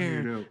 we out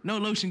here. No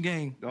lotion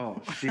gang. Oh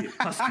shit,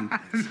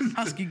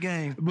 Husky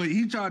gang. But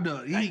he tried to.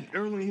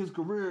 Early in his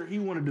career, he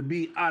wanted to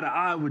be eye to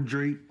eye with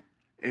Drake,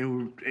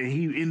 and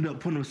he ended up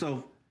putting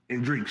himself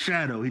in Drake's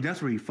shadow.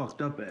 That's where he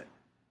fucked up at.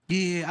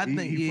 Yeah, I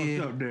think he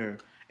fucked up there.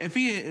 If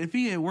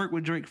he had worked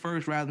with Drake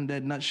first rather than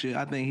that nut shit,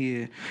 I think he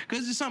had.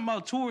 Because it's something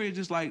about Tory. It's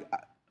just like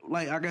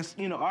I guess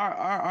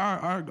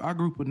our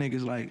group of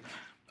niggas, like,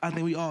 I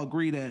think we all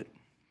agree that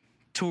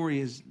Tory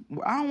is,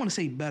 I don't want to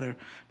say better,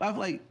 but I feel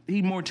like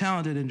he's more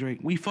talented than Drake.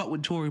 We fuck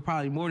with Tory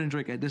probably more than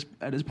Drake at this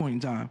point in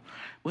time.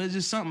 But it's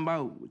just something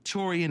about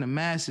Tory and the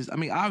masses. I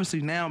mean,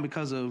 obviously now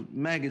because of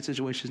Megan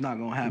situation, it's not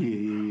gonna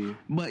happen. Yeah.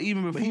 But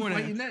even before he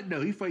fighting that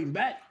though. He fighting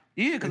back.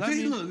 Yeah, because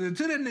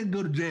until that nigga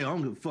go to jail, I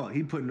don't give a fuck.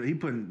 He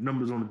putting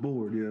numbers on the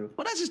board, yeah.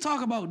 Well, let's just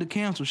talk about the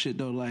cancel shit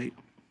though. Like,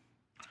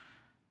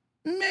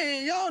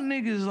 man, y'all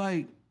niggas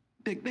like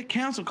the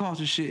cancel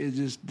culture shit is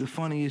just the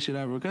funniest shit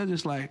ever. Cause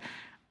it's like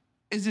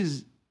it's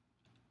just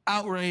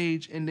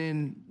outrage, and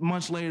then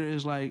months later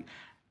it's like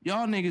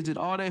y'all niggas did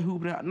all that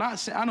hooping.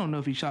 I don't know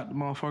if he shot the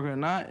motherfucker or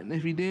not. And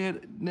if he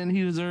did, then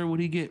he deserved what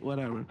he get,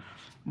 whatever.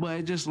 But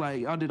it's just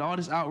like y'all did all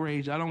this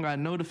outrage. I don't got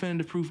no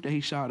definitive proof that he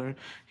shot her.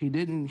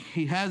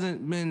 He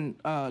hasn't been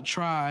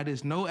tried.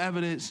 There's no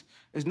evidence.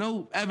 There's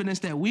no evidence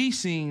that we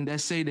seen that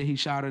say that he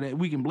shot her, that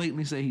we can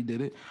blatantly say he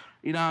did it.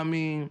 You know what I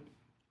mean?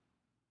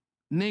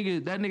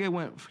 That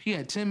nigga he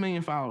had 10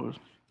 million followers.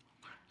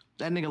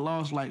 That nigga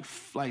lost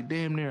like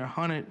damn near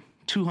 100,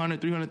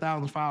 200,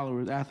 300,000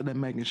 followers after that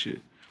Megan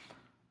shit.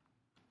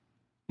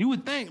 You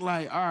would think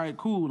like, all right,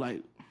 cool,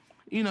 like,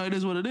 you know, it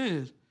is what it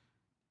is.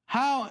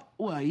 A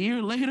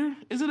year later?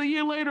 Is it a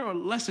year later or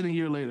less than a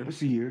year later?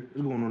 It's a year.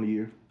 It's going on a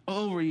year.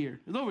 Over a year.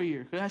 It's over a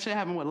year. That shit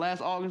happened,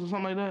 last August or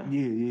something like that?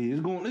 Yeah.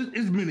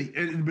 It's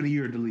been a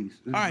year at the least.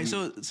 All right,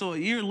 so a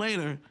year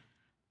later,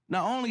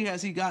 not only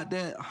has he got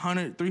that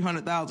 100,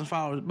 300,000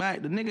 followers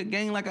back, the nigga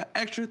gained like an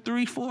extra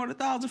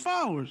 400,000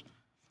 followers.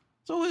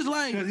 So it's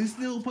like... Because he's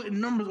still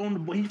putting numbers on the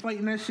board. He's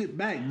fighting that shit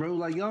back, bro.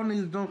 Like, y'all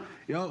niggas don't...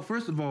 Y'all,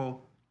 first of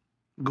all,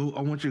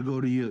 I want you to go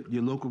to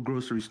your local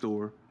grocery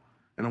store,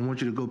 and I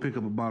want you to go pick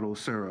up a bottle of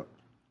syrup.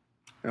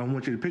 And I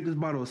want you to pick this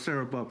bottle of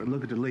syrup up and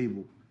look at the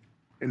label.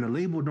 And the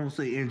label don't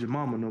say Aunt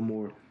Jemima no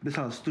more. This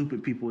how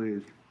stupid people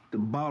is. The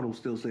bottle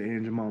still say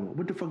Aunt Jemima.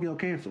 What the fuck y'all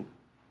cancel?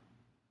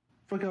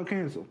 Y'all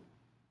cancel.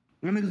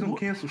 Y'all niggas don't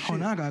cancel shit. Oh,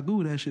 now I gotta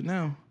Google that shit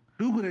now.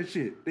 Google that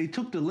shit. They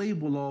took the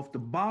label off. The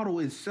bottle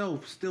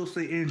itself still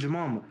say Aunt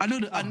Jemima.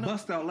 I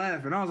bust out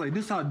laughing. I was like,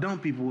 this how dumb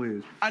people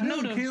is. They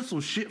don't cancel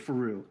shit for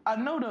real. I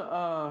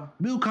know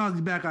Bill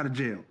Cosby back out of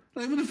jail.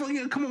 Like, what the fuck?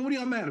 Yeah, come on, what are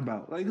y'all mad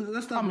about? Like,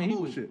 let's stop the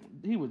bullshit.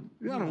 Y'all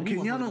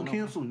don't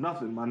cancel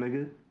nothing, my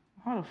nigga.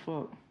 How the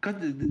fuck?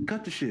 Cut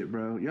the shit,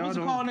 bro. Y'all what's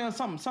it called now?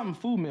 Something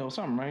food meal,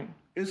 something, right?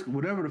 It's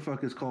whatever the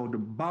fuck it's called. The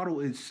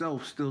bottle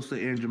itself still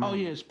say Aunt Jemima. Oh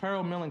yeah, it's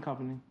Pearl Milling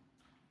Company.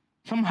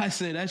 Somebody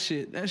said that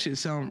shit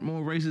sound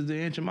more racist than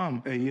Aunt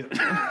Jemima. Hey,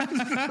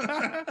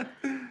 yeah.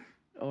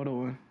 Hold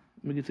on.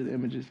 Let me get to the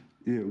images.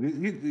 Yeah,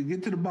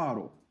 get to the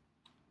bottle.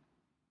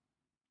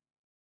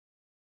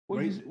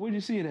 Where'd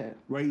you see it at?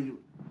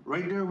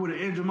 Right there where the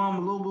Aunt Jemima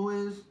logo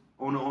is,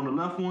 on the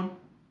left one.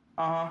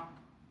 Uh-huh.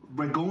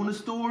 Right, go in the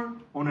store,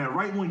 on that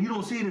right one, you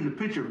don't see it in the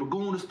picture, but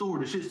go in the store,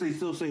 the shit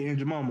still say Aunt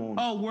Jemima on it.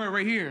 Oh, word,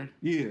 right here.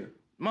 Yeah.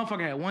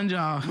 Motherfucker had one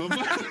job.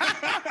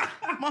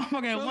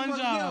 Motherfucker had one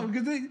job.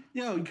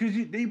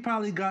 Because they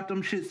probably got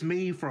them shits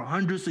made for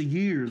hundreds of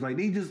years. Like,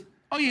 they just...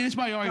 Oh, yeah, this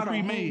probably already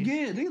pre-made.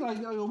 Yeah, they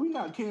like, yo, we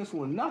not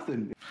canceling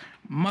nothing.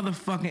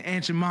 Motherfucking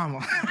Aunt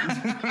Jemima.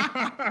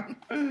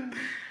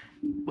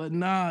 But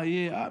nah,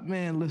 yeah,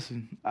 man,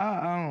 listen,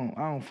 I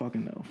don't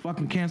fucking know.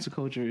 Fucking cancel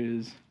culture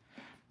is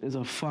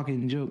a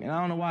fucking joke, and I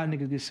don't know why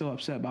niggas get so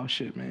upset about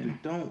shit, man.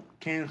 Don't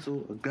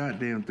cancel a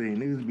goddamn thing.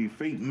 Niggas be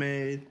fake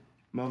mad.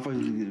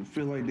 Motherfuckers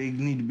feel like they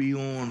need to be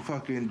on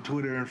fucking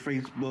Twitter and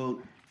Facebook,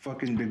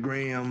 fucking the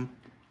gram,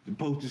 to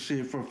post the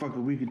shit for a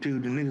fucking week or two.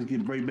 The niggas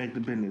get right back to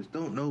business.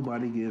 Don't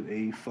nobody give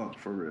a fuck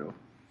for real.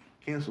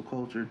 Cancel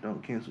culture,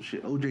 don't cancel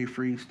shit. OJ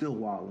Free still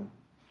wildin'.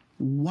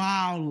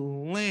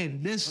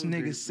 Wildin'. This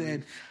nigga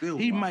said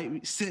he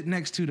might sit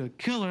next to the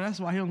killer. That's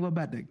why he don't go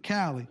back to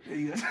Cali.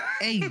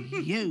 Hey,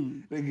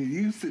 you. Nigga,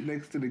 you sit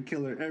next to the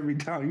killer every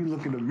time you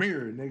look in the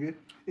mirror, nigga.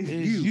 It's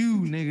you,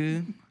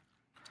 nigga.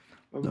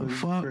 The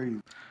fuck? Crazy.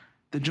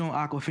 The Joan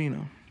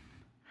Aquafina.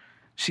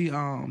 She,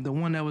 the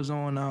one that was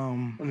on,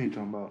 what are you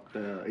talking about?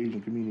 The Asian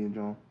comedian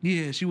Joan?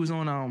 Yeah, she was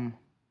on,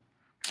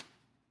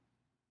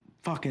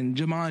 fucking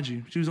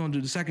Jumanji. She was on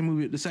the second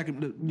movie,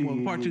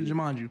 part 2 of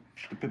Jumanji.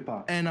 The Pip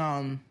Pop.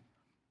 And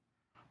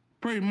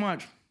pretty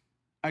much,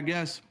 I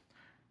guess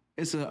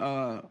it's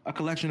a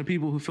collection of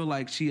people who feel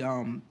like she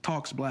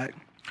talks black,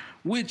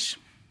 which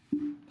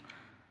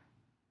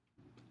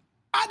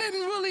I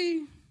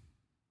didn't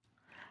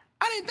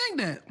think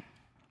that.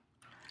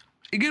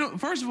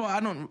 First of all, I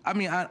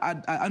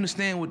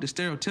understand what the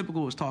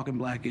stereotypical is talking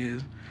black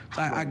is.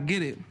 So I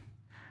get it.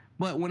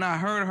 But when I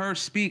heard her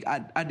speak,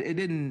 it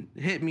didn't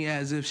hit me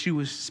as if she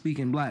was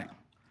speaking black.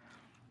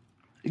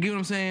 You get what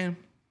I'm saying?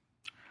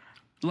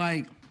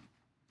 Like,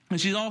 and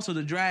she's also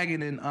the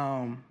dragon in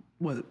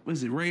what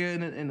was it,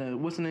 Raya in the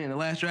what's the name, The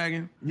Last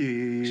Dragon?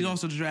 Yeah. She's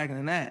also the dragon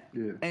in that.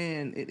 Yeah.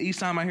 And each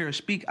time I hear her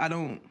speak, I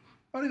don't.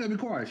 Oh, they gotta be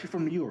quiet. She's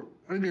from New York.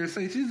 I dare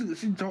say she's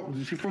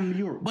from New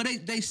York. But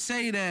they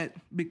say that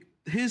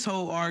his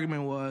whole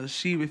argument was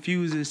she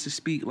refuses to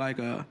speak like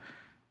the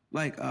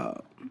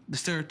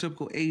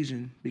stereotypical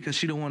Asian because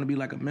she don't want to be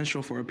like a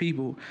minstrel for her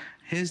people.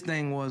 His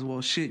thing was,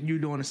 well, shit, you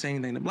doing the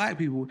same thing to black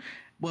people.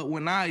 But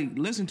when I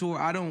listen to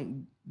her, I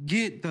don't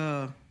get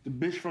the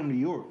bitch from New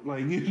York.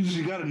 Like,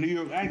 she got a New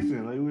York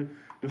accent. Like,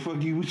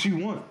 what you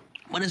want?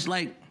 But it's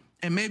like,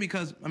 and maybe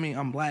because, I mean,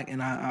 I'm black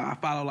and I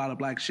follow a lot of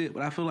black shit,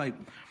 but I feel like,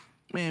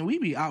 man, we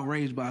be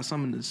outraged by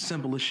some of the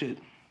simplest shit.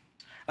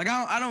 Like,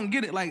 I don't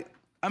get it. Like,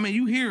 I mean,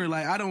 you hear it.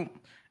 Like, am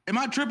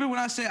I tripping when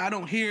I say I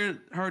don't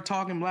hear her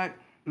talking black?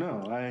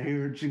 No, I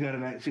hear she got a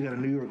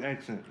New York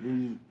accent.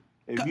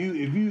 If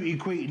you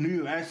equate New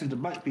York accent to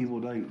black people,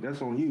 like,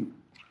 that's on you.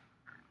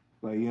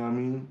 Like, you know what I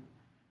mean?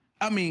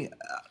 I mean,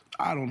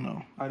 I don't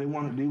know. They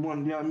want, you know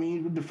what I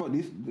mean? What the fuck?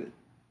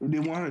 They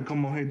want her to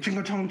come on here,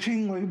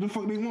 ching-a-chong-ching, like, what the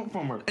fuck they want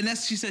from her? And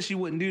she said she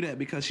wouldn't do that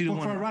because she didn't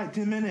want to. Right,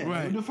 10 minutes.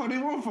 Right. What the fuck they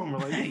want from her?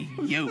 Like, hey,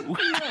 yo.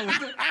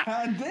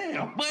 God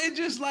damn. But it's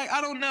just like,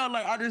 I don't know.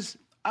 Like, I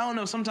don't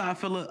know. Sometimes I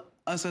feel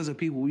us as a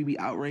people, we be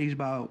outraged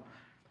about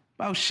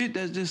shit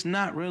that's just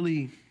not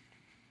really,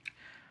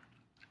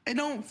 it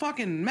don't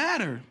fucking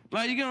matter.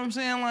 Like, you get what I'm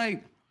saying?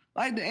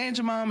 Like the Aunt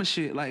Jemima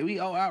shit. Like, we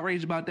all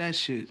outraged about that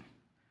shit.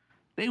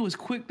 They was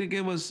quick to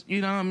give us,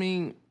 you know what I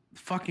mean,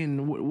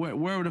 fucking,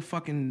 where the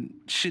fucking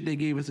shit they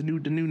gave us, the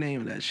new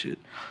name of that shit.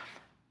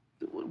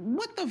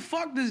 What the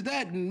fuck does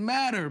that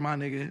matter, my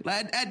nigga?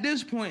 Like, at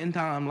this point in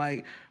time,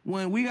 like,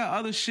 when we got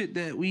other shit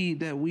that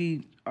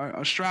we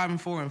are striving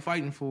for and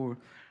fighting for,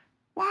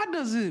 why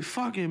does it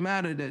fucking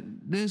matter that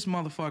this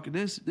motherfucker,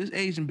 this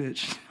Asian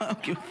bitch, I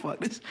don't give a fuck.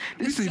 This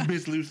say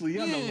bitch loosely,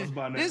 y'all know what's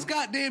by now. This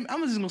goddamn,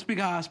 I'm just gonna speak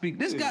how I speak.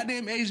 This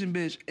goddamn Asian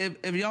bitch,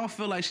 if y'all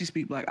feel like she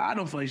speak black, I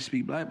don't feel like she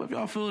speak black, but if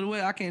y'all feel the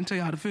way, I can't tell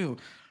you how to feel.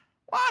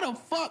 Why the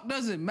fuck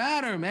does it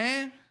matter,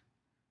 man?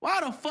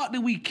 Why the fuck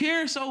do we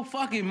care so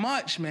fucking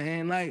much,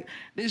 man? Like,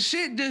 this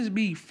shit just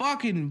be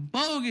fucking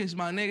bogus,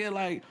 my nigga.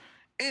 Like,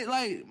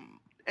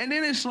 and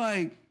then it's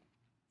like,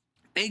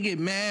 they get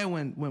mad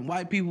when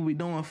white people be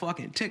doing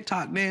fucking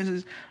TikTok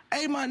dances.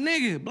 Hey, my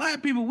nigga,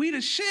 black people, we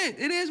the shit.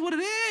 It is what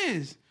it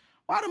is.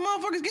 Why the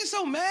motherfuckers get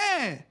so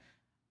mad?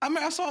 I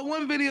mean, I saw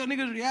one video,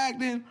 niggas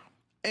reacting,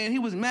 and he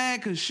was mad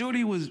because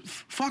Shorty was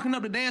fucking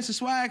up the dance of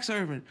swag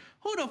surfing.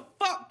 Who the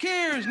fuck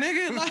cares,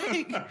 nigga?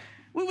 Like,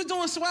 we was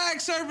doing swag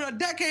surfing a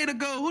decade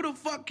ago. Who the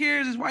fuck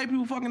cares? Is white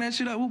people fucking that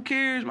shit up? Who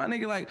cares, my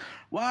nigga? Like,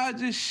 why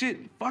does this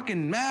shit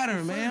fucking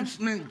matter, man?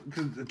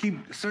 Because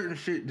certain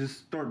shit just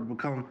start to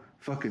become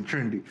fucking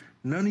trendy.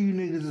 None of you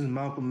niggas is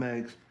Malcolm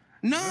X.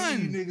 None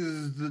of you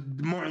niggas is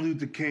Martin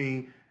Luther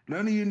King.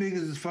 None of you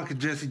niggas is fucking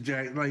Jesse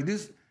Jackson. Like,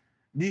 this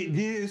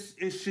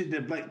is shit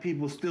that black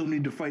people still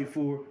need to fight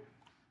for.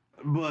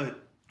 But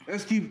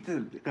let's keep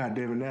God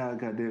damn it now.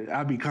 God damn it.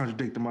 I be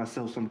contradicting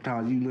myself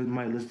sometimes. You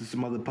might listen to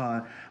some other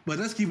pod. But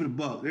let's keep it a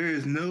buck. There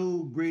is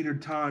no greater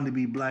time to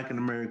be black in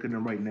America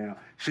than right now.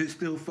 Shit's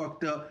still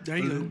fucked up. There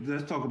you go.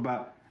 Let's talk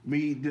about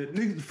me.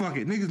 Niggas, fuck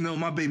it. Niggas know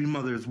my baby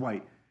mother is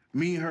white.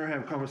 Me and her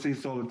have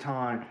conversations all the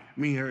time.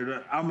 Me and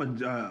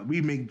her,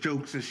 we make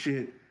jokes and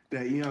shit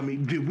that, you know what I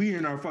mean? We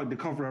in the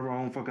comfort of our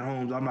own fucking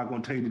homes. I'm not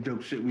going to tell you the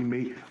joke shit we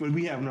make, but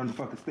we have another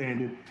fucking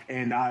standard.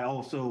 And I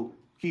also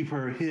keep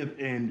her hip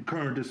and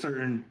current to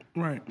certain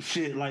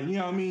shit. Like, you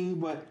know what I mean?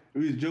 But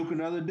we was joking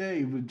the other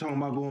day. We were talking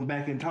about going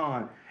back in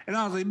time. And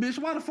I was like, bitch,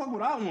 why the fuck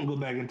would I want to go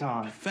back in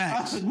time? Facts.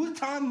 I was like, what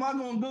time am I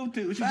going to go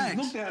to? She just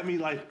looked at me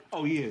like,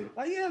 oh, yeah.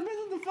 Like, yeah, bitch,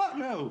 what the fuck?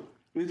 No.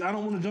 Bitch, I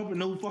don't want to jump in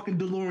no fucking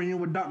DeLorean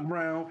with Doc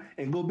Brown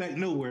and go back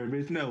nowhere,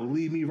 bitch. No,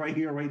 leave me right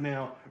here, right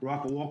now, where I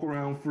can walk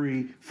around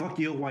free. Fuck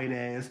your white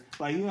ass.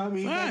 Like, you know what I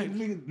mean? Like,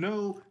 nigga,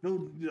 no,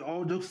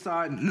 all jokes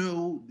aside,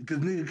 no, because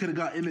nigga could have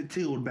got Emmett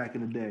Till back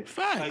in the day.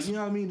 Facts. Like, you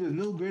know what I mean? There's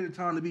no greater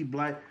time to be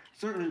black.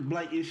 Certain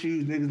black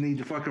issues niggas need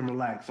to fucking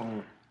relax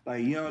on.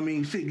 Like, you know what I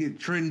mean? Shit get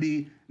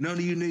trendy. None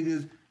of you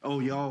niggas, oh,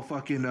 y'all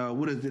fucking,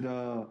 what is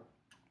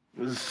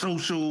it,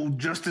 social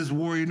justice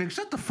warrior nigga.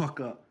 Shut the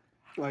fuck up.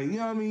 Like, you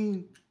know what I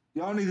mean?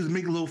 Y'all niggas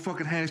make little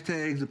fucking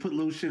hashtags and put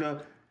little shit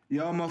up.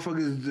 Y'all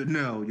motherfuckers,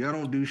 no, y'all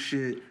don't do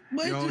shit.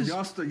 But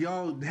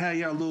y'all had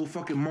y'all little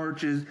fucking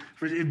marches.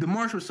 If the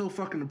march was so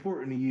fucking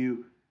important to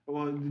you,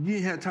 well, you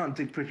didn't have time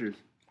to take pictures.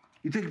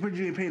 You take a picture,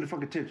 you ain't paying the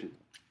fucking attention.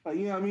 Like,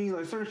 you know what I mean?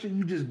 Like, certain shit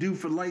you just do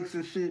for likes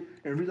and shit.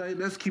 And like,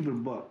 let's keep it a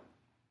buck.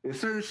 There's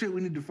certain shit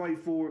we need to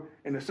fight for,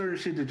 and there's certain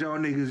shit that y'all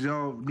niggas,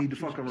 y'all need to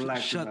fucking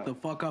relax Shut about. the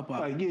fuck up.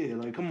 Like, yeah,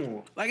 like, come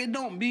on. Like, it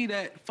don't be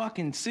that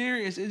fucking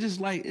serious. It's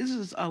just like, it's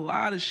just a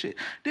lot of shit.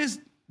 This,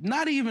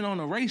 not even on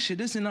the race shit,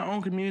 this in our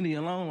own community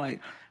alone. Like,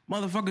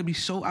 motherfucker be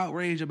so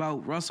outraged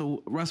about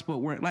Russell Westbrook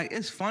wearing, like,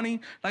 it's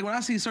funny. Like, when I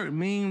see certain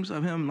memes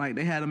of him, like,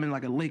 they had him in,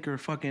 like, a Laker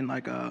fucking,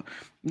 like,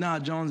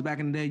 Jones back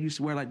in the day used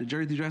to wear, like, the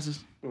jersey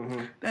dresses.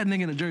 That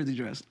nigga in a jersey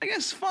dress. Like,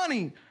 it's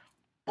funny.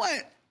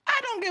 But I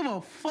don't give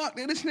a fuck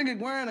that this nigga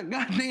wearing a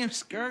goddamn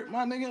skirt,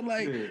 my nigga.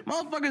 Like,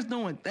 motherfuckers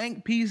doing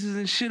think pieces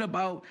and shit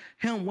about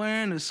him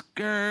wearing a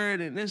skirt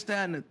and this,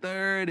 that, and the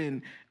third,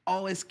 and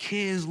all his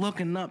kids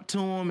looking up to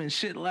him and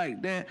shit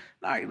like that.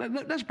 Like,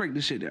 let's break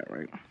this shit down,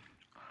 right?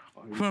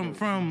 From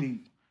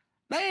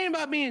that ain't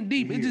about being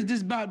deep. Yeah.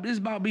 It's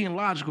about being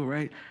logical,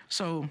 right?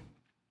 So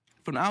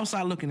from the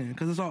outside looking in,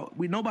 because it's all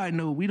we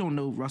don't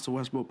know Russell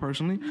Westbrook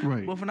personally,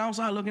 right? But from the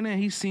outside looking in,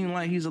 he seemed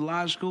like he's a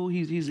logical.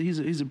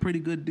 He's a pretty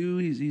good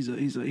dude. He's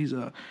seems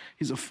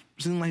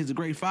like he's a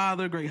great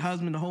father, great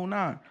husband, the whole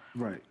nine.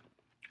 Right.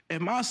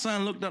 If my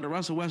son looked up to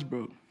Russell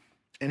Westbrook,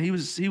 and he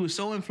was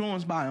so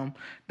influenced by him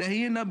that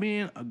he ended up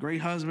being a great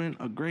husband,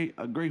 a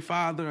great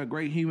father, a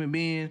great human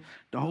being,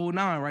 the whole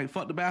nine, right?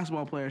 Fuck the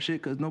basketball player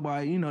shit, because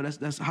nobody,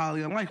 that's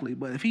highly unlikely.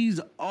 But if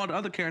he's all the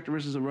other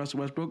characteristics of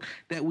Russell Westbrook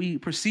that we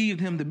perceived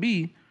him to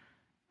be,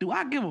 do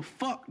I give a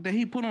fuck that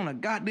he put on a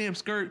goddamn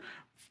skirt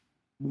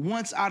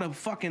once out of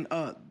fucking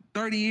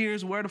 30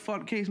 years, where the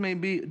fuck the case may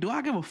be? Do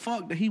I give a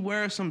fuck that he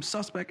wears some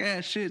suspect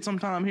ass shit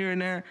sometime here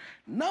and there?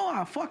 No,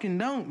 I fucking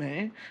don't,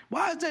 man.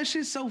 Why is that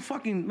shit so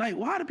fucking, like,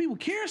 why do people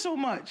care so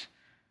much?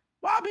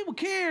 Why do people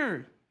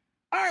care?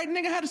 All right,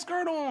 nigga had a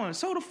skirt on.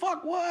 So the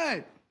fuck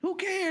what? Who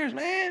cares,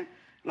 man?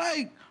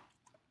 Like,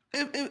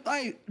 if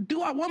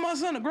do I want my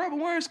son to grow up and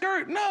wear a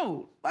skirt?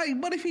 No.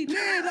 Like, but if he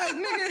did, like,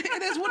 nigga,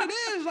 it is what it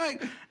is.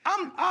 Like,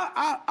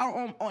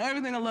 I on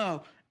everything I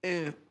love.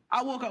 If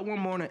I woke up one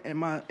morning and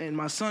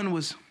my son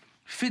was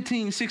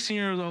 15, 16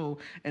 years old,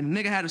 and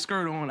the nigga had a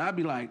skirt on, I'd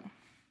be like,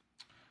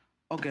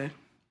 okay.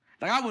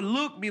 Like, I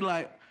would be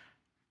like,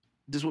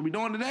 this what we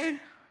doing today?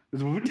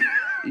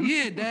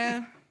 Yeah,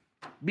 Dad.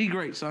 Be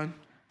great, son.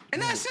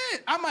 And that's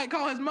it. I might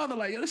call his mother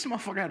like, yo, this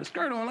motherfucker had a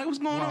skirt on. Like, what's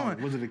going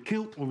on? Was it a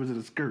kilt or was it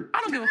a skirt?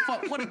 I don't give a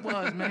fuck what it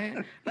was,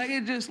 man. Like,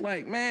 it just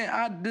like, man,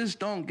 I just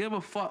don't give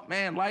a fuck,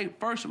 man. Like,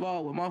 first of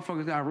all, what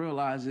motherfuckers gotta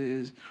realize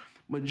is,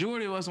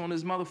 majority of us on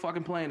this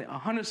motherfucking planet,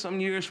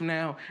 100-some years from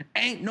now,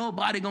 ain't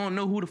nobody gonna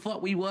know who the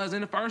fuck we was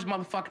in the first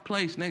motherfucking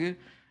place, nigga.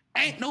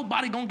 Ain't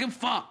nobody gonna give a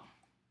fuck.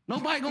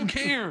 Nobody gonna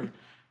care.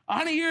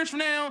 100 years from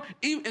now,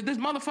 even if this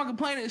motherfucking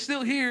planet is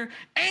still here,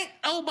 ain't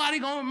nobody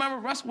gonna remember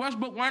Russell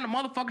Westbrook wearing a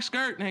motherfucking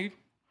skirt, nigga.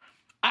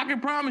 I can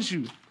promise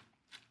you.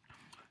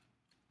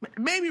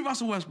 Maybe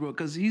Russell Westbrook,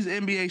 because he's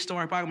an NBA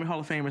star, probably gonna be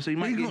Hall of Famer, so he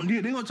might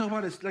they're gonna talk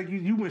about this, like,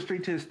 you went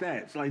straight to the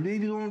stats. Like, they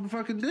gonna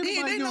fucking,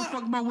 they don't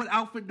fuck about what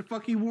outfit the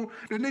fuck he wore.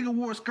 The nigga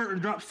wore a skirt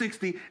and dropped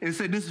 60 and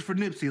said, this is for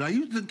Nipsey. Like,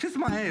 you just kiss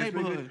my ass,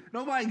 nigga.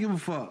 Nobody give a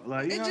fuck.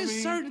 Like, you know just what I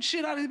mean? Certain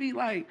shit I just be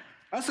like,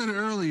 I said it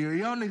earlier,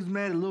 y'all niggas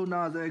mad at Lil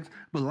Nas X,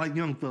 but like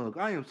Young Thug.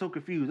 I am so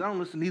confused. I don't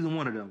listen to either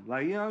one of them.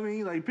 Like, you know what I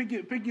mean? Like,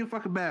 pick your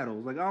fucking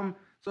battles. Like, I'm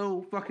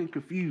so fucking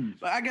confused.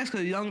 But I guess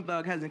because Young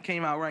Thug hasn't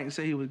came out right and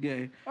said he was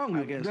gay. I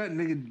guess that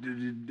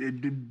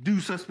nigga do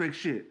suspect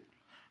shit.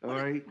 All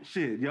right,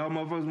 shit. Y'all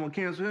motherfuckers want to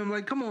cancel him?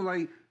 Like, come on,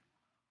 like,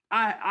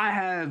 I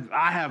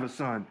have a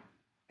son,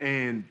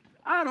 and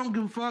I don't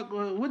give a fuck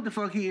what the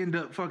fuck he end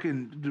up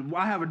fucking.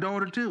 I have a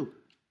daughter too.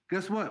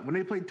 Guess what? When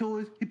they play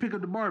toys, he pick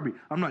up the Barbie.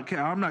 I'm not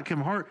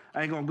Kevin Hart.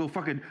 I ain't gonna go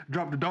fucking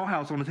drop the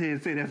dollhouse on his head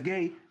and say that's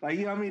gay. Like,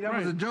 you know what I mean? That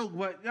was a joke,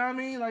 but you know what I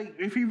mean? Like,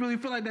 if he really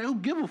feel like that, who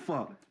give a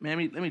fuck? Man,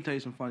 let me tell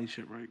you some funny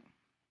shit, right?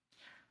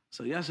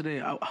 So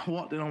yesterday, I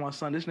walked in on my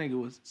son. This nigga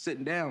was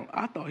sitting down.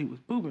 I thought he was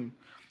pooping.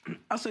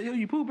 I said, yo,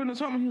 you pooping or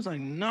something? He was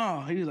like,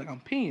 no. He was like, I'm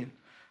peeing.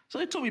 So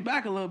he took me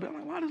back a little bit. I'm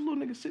like, why this little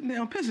nigga sitting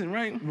down pissing,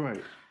 right?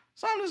 Right.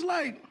 So I'm just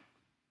like,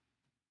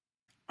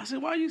 I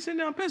said, why are you sitting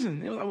down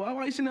pissing? He was like, why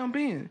are you sitting down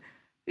peeing?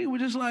 He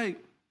was just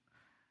like,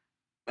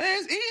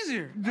 man, it's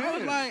easier. Yeah. I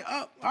was like,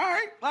 all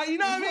right. Like, you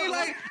know what I mean?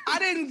 Like, I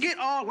didn't get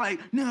all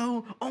like,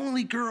 no,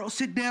 only girls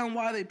sit down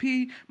while they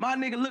pee. My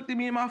nigga looked at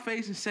me in my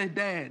face and said,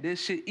 Dad,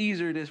 this shit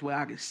easier this way.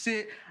 I can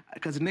sit.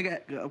 Because the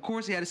nigga, of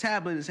course, he had his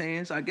tablet in his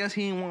hand, so I guess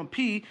he didn't want to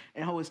pee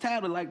and hold his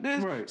tablet like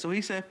this. Right. So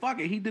he said, fuck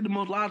it. He did the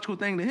most logical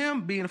thing to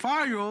him, being a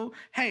 5-year-old.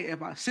 Hey,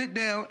 if I sit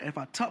down, if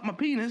I tuck my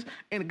penis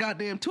in the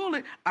goddamn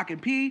toilet, I can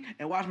pee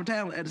and watch my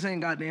tablet at the same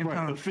goddamn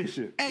time.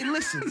 Efficient. Hey,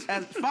 listen,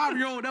 as a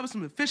 5-year-old, that was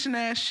some efficient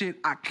ass shit.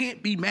 I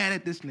can't be mad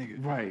at this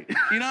nigga. Right.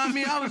 You know what I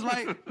mean? I was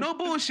like, no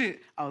bullshit.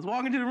 I was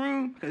walking to the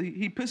room, because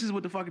he pisses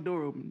with the fucking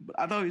door open. But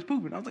I thought he was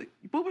pooping. I was like,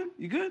 you pooping?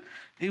 You good?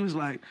 He was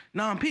like,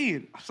 no, I'm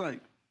peeing. I was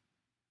like,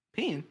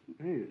 peeing?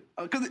 Yeah.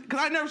 Because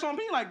I never saw him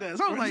pee like that.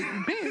 So I was like,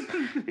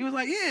 peeing? He was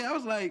like, yeah. I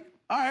was like,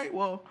 all right,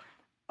 well,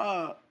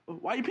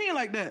 why you peeing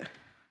like that?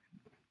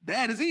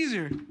 Dad, it's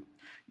easier.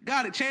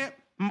 Got it, champ.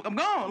 I'm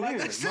gone. Like,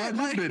 that's it.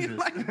 Like, you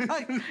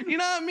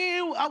know what I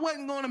mean? I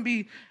wasn't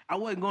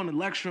going to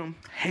lecture him.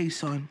 Hey,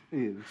 son.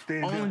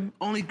 Yeah,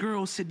 only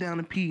girls sit down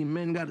and pee and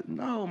men got to.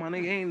 No, my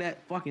nigga, ain't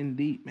that fucking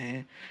deep,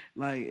 man.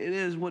 Like, it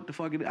is what the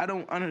fuck it is. I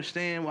don't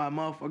understand why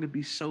motherfuckers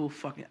be so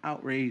fucking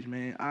outraged,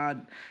 man.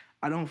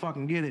 I don't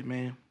fucking get it,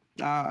 man.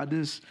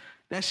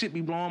 That shit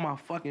be blowing my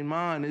fucking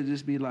mind. It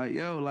just be like,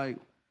 yo, like,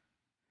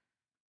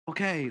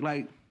 Okay,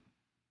 like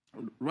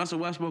Russell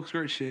Westbrook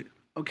skirt shit.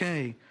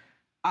 Okay,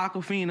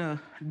 Aquafina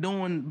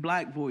doing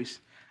black voice.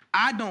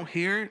 I don't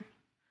hear it.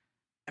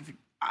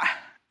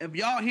 If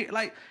y'all hear,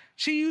 like,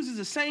 she uses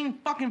the same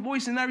fucking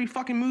voice in every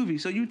fucking movie.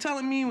 So you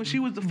telling me when she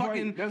was the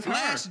fucking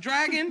last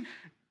dragon,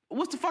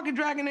 what's the fucking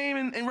dragon name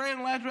in Raid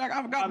and the Last Dragon?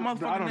 I forgot the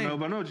motherfucking name. I don't know,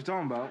 but I know what you're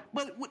talking about.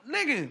 But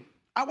nigga,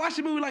 I watched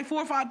the movie like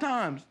 4 or 5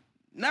 times.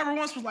 Never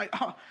once was like,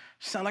 oh,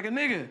 sound like a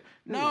nigga.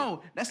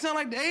 No, that sound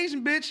like the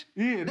Asian bitch.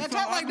 Yeah, that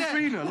talk like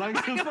Aquafina.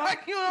 Like, you know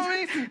what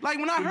I mean? Like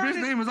when I heard the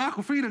bitch name is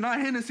Aquafina, not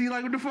Hennessy.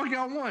 Like, what the fuck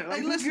y'all want?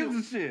 Like, listen, who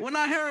gives a shit? When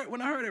I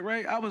heard it,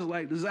 right, I was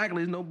like,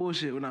 exactly, it's no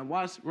bullshit. When I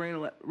watched Raid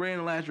and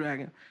the Last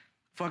Dragon,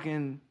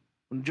 fucking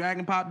when the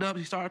dragon popped up,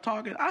 he started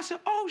talking. I said,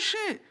 oh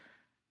shit,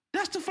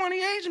 that's the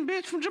funny Asian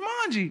bitch from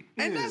Jumanji,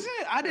 and that's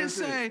it. I didn't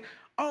say,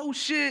 oh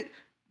shit.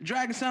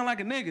 Dragon sound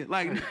like a nigga.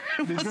 Like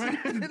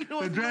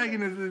the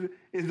dragon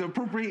is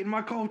appropriating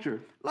my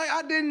culture. Like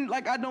I don't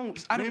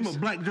name a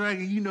black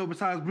dragon you know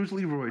besides Bruce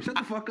Leroy. Shut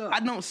the fuck up. I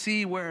don't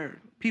see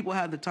where people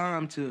have the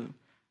time to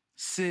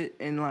sit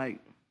and like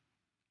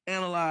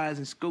analyze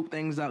and scope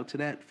things out to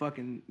that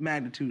fucking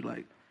magnitude.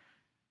 Like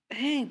it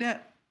ain't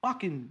that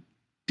fucking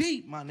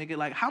deep, my nigga.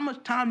 Like how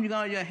much time you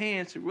got on your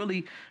hands to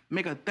really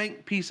make a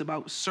think piece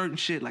about certain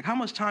shit? Like how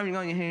much time you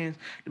got on your hands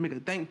to make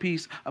a think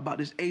piece about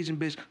this Asian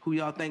bitch who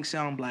y'all think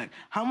sound black?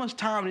 How much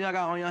time y'all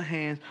got on your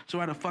hands to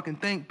write a fucking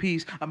think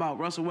piece about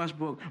Russell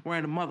Westbrook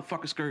wearing a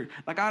motherfucking skirt?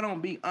 Like I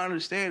don't be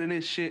understanding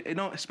this shit. It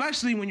don't,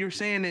 especially when you're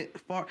saying it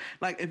far.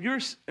 Like if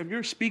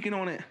you're speaking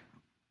on it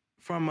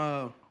from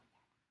a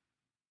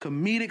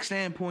comedic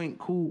standpoint,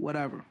 cool,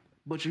 whatever.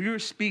 But if you're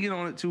speaking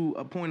on it to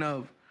a point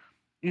of,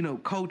 you know,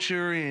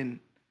 culture and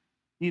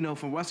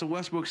from Russell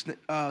Westbrook's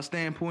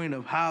standpoint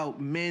of how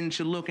men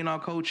should look in our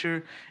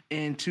culture,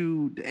 and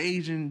to the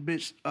Asian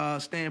bitch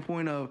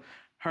standpoint of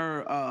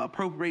her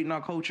appropriating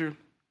our culture,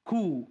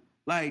 cool.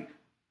 Like,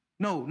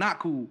 no, not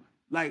cool.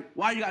 Like,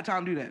 why you got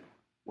time to do that?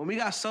 When we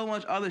got so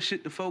much other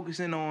shit to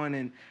focus in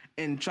on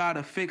and try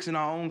to fix in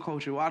our own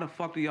culture, why the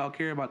fuck do y'all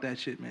care about that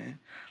shit, man?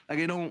 Like,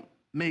 it don't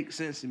make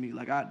sense to me.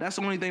 Like, that's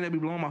the only thing that be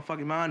blowing my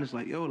fucking mind is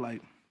like, yo,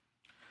 like,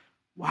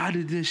 why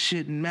did this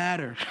shit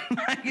matter?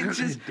 Like it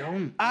just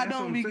don't. I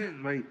don't be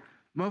like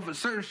motherfucker.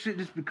 Certain shit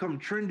just become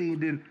trendy,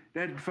 and then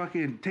that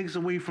fucking takes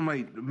away from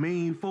like the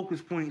main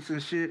focus points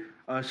and shit.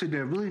 Shit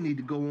that really need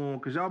to go on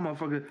because y'all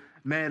motherfucker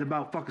mad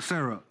about fucking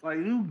syrup. Like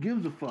who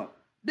gives a fuck?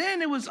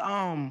 Then it was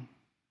the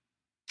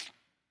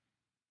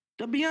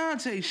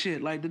Beyonce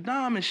shit, like the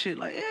diamond shit.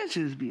 Like it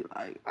just be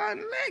like a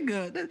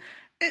nigga.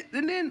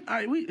 And then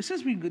all right,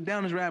 since we go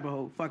down this rabbit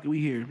hole, fuck it, we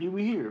here. Yeah,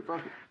 we here.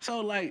 Fuck it.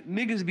 So like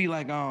niggas be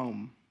like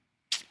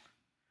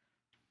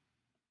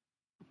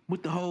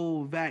with the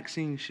whole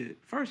vaccine shit.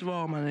 First of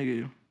all, my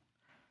nigga,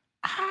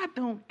 I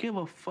don't give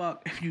a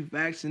fuck if you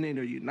vaccinated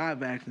or you're not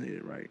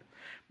vaccinated, right?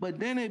 But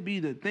then it be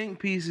the think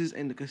pieces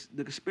and the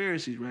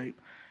conspiracies, right?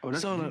 Oh,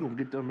 that's so you gonna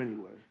get them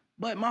anyway.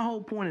 But my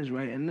whole point is,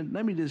 right, and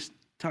let me just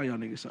tell y'all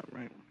niggas something,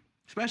 right?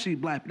 Especially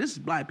black, this is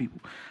black people.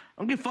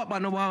 I don't give a fuck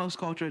about nobody else's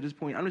culture at this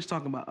point. I'm just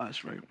talking about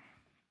us, right?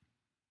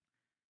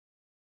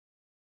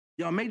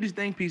 Y'all make these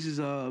think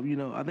pieces of,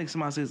 I think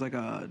somebody says like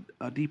a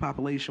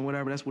depopulation,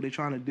 whatever. That's what they're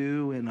trying to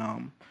do, and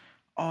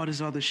all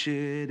this other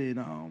shit, and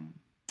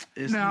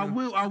Now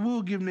I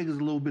will give niggas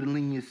a little bit of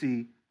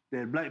leniency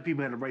that black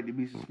people had a right to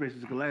be suspicious.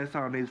 Because last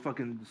time they was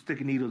fucking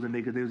sticking needles in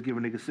niggas, they was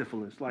giving niggas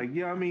syphilis. Like,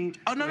 you know what I mean?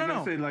 Oh no,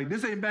 I said, like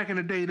this ain't back in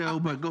the day though.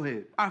 But go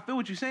ahead. I feel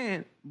what you're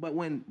saying, but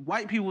when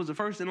white people was the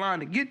first in line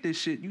to get this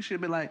shit, you should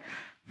have been like,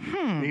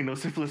 ain't no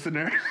syphilis in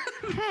there.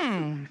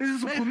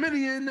 Is some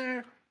chlamydia in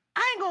there?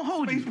 I ain't gonna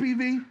hold Space you.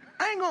 PV.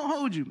 I ain't gonna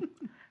hold you.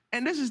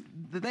 And this is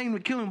the thing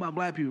with killing about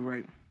black people,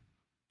 right?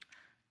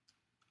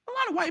 A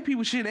lot of white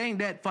people shit ain't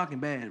that fucking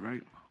bad,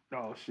 right?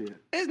 Oh shit.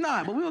 It's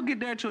not, but we'll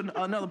get there to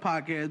another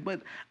podcast.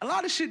 But a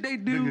lot of shit they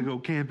do. Nigga go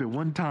camping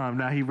one time,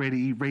 now he ready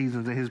to eat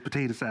raisins in his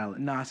potato salad.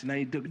 Nah, see, now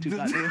you took it too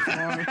goddamn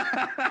far.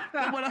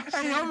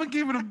 Hey, I'm gonna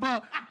give it a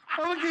buck.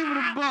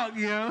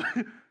 Yo.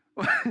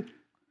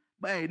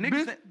 But hey,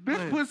 niggas,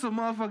 bitch put some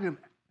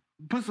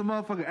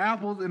motherfucking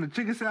apples in the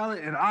chicken salad,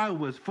 and I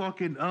was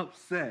fucking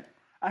upset.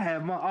 I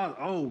had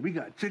we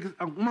got chicken.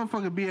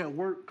 Motherfucker be at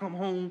work, come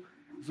home,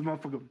 some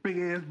motherfucking big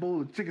ass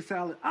bowl of chicken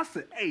salad. I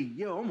said, hey,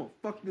 yo, I'm gonna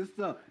fuck this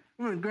up.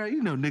 Girl,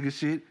 you know nigga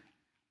shit.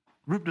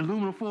 Ripped the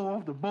aluminum foil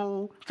off the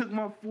bowl, took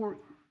my fork,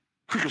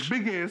 took a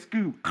big ass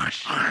scoop.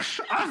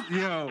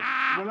 Yo,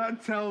 when I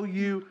tell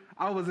you,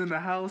 I was in the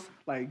house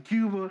like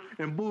Cuba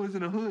and Boys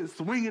in the Hood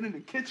swinging in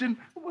the kitchen.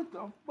 What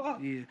the fuck?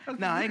 Yeah.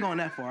 Nah, I ain't going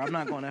that far. I'm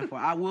not going that far.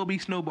 I will be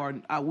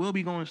snowboarding. I will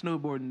be going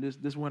snowboarding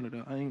this winter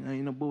though. I ain't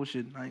no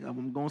bullshit.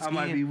 I'm going skiing.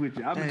 I might be with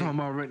you. I've been talking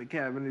about renting a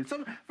cabin.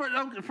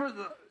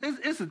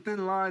 It's a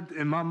thin line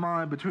in my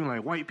mind between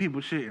like white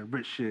people shit and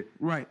rich shit.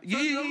 Right.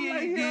 Yeah.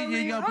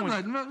 You got a point.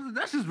 I'm like,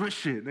 that's just rich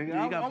shit, nigga.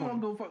 Yeah, I'm gonna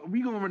go.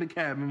 We gonna rent a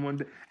cabin one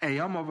day. Hey,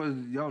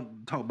 y'all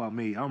talk about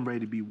me. I'm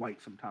ready to be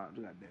white sometimes.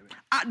 God damn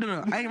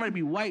it. I ain't ready to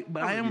be white,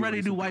 but I am ready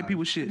to do white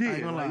people shit. Yeah, I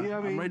ain't gonna lie. Like,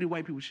 I'm ready to do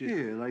white people shit.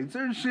 Yeah, like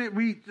certain shit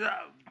we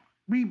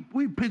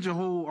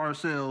pigeonhole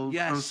ourselves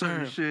on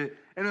certain shit,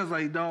 And it was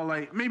like, dog,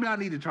 like, maybe I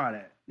need to try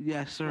that.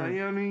 Yes, sir. Like, you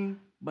know what I mean?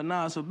 But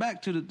nah, so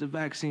back to the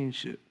vaccine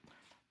shit.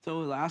 So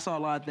like, I saw a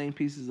lot of things,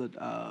 pieces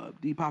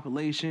of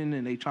depopulation,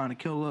 and they trying to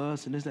kill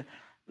us and this, that.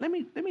 Let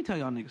me tell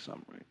y'all niggas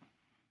something,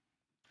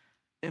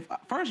 right?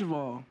 First of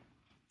all,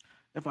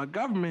 if our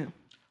government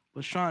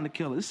was trying to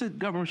kill us, this is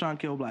government trying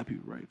to kill black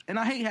people, right? And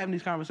I hate having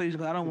these conversations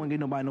because I don't want to get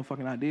nobody no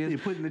fucking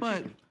ideas.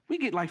 But we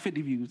get like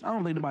 50 views. I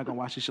don't think nobody gonna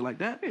watch this shit like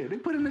that. Yeah, they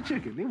put in the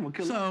chicken. They want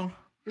to kill us.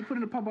 They put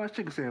in the Popeye's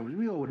chicken sandwich.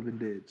 We all would have been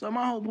dead. So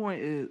my whole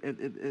point is,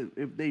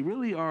 if they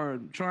really are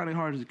trying their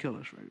hardest to kill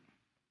us, right?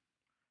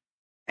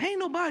 Ain't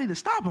nobody to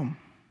stop them.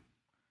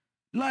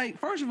 Like,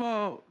 first of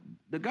all,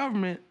 the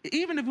government,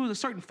 even if it was a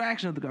certain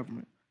faction of the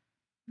government,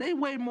 they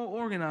way more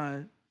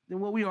organized than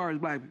what we are as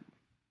black people.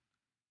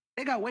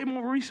 They got way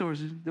more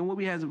resources than what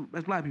we have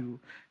as black people.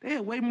 They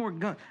have way more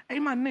guns. Hey,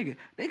 my nigga,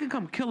 they can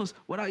come kill us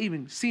without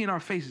even seeing our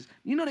faces.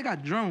 You know they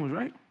got drones,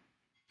 right?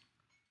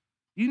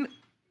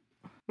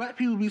 Black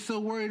people be so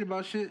worried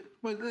about shit,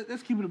 but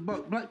let's keep it a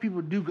buck. Black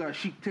people do got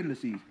chic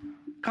tendencies.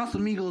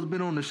 Casamigos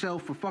been on the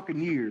shelf for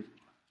fucking years.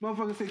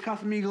 Motherfuckers say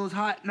Casamigos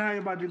hot. Now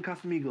everybody drink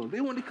Casamigos.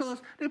 They want to kill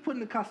us. They put in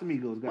the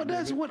Casamigos. But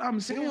that's what I'm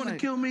saying. They want to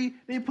kill me.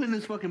 They put in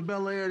this fucking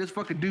Bel Air, this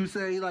fucking Douce.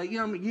 Like, you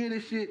know what I mean? Yeah,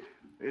 this shit.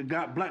 It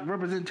got black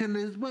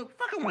representatives, but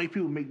fucking white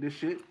people make this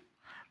shit.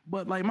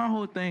 But like my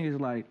whole thing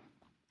is like,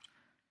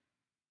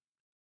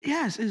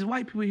 yes, it's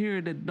white people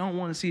here that don't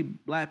want to see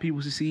black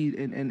people succeed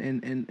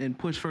and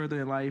push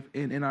further in life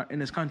in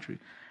this country.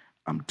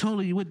 I'm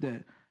totally with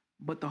that.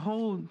 But the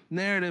whole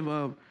narrative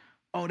of,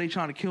 oh, they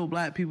trying to kill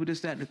black people,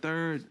 this, that, and the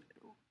third.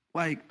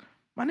 Like,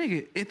 my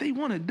nigga, if they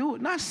want to do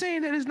it, not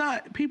saying that it's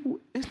not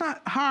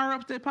higher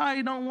ups that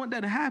probably don't want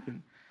that to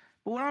happen.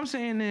 But what I'm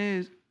saying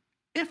is,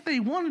 if they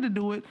wanted to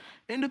do it,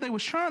 and if they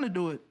was trying to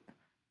do it,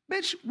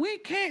 bitch, we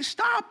can't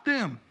stop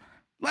them.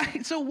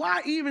 Like, so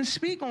why even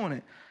speak on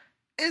it?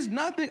 It's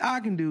nothing I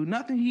can do,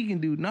 nothing he can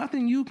do,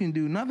 nothing you can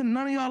do, nothing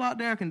none of y'all out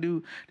there can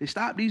do to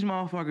stop these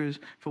motherfuckers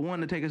from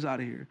wanting to take us out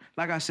of here.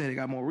 Like I said, they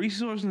got more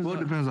resources. Well, it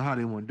depends on how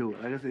they want to do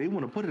it. Like I said, they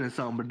want to put it in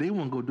something, but they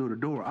want to go door to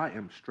door. I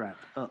am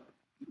strapped up.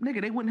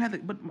 Nigga, they wouldn't have to,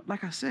 but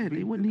like I said,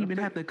 they wouldn't even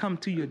have to come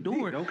to your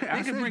door. Okay,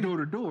 I said door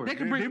to door. They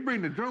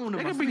bring the drone.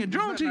 They can bring a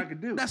drone to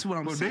you. That's what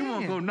I'm saying. But they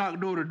won't go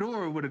knock door to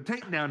door with a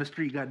tank down the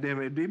street,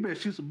 goddammit. They better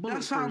shoot some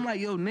bullets. That's how I'm like,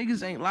 yo,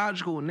 niggas ain't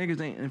logical, niggas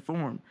ain't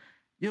informed.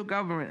 Your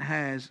government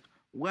has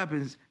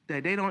weapons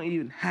that they don't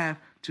even have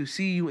to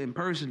see you in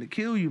person to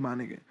kill you, my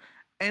nigga.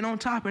 And on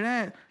top of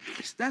that,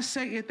 let's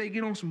say if they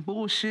get on some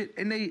bullshit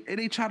and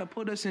they try to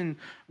put us in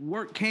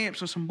work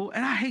camps or some bull.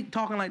 And I hate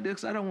talking like this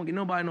because I don't want to get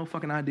nobody no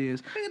fucking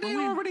ideas. They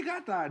already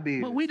got the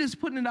ideas. But we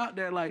just putting it out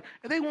there like,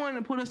 if they wanted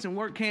to put us in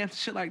work camps and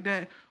shit like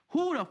that,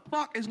 who the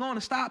fuck is going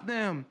to stop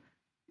them?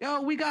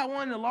 Yo, we got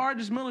one of the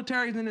largest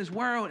militaries in this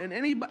world, and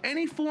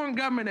any foreign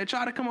government that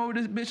try to come over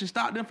this bitch and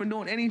stop them from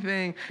doing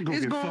anything,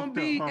 it's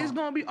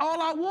gonna be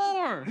all out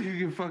war.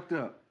 You get fucked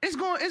up. It's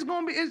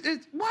gonna be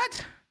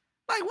what?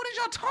 Like, what is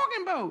y'all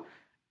talking about?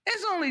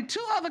 It's only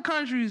two other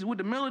countries with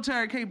the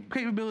military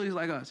capabilities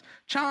like us.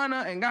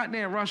 China and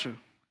goddamn Russia.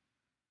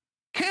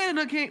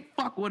 Canada can't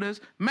fuck with us.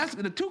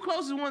 Mexico, the two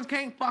closest ones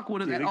can't fuck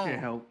with us at all.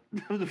 Can't help.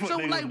 So,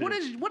 like, what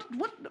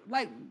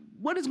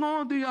is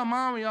going through your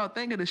mind when y'all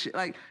think of this shit?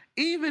 Like,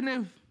 even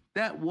if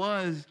that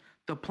was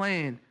the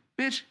plan,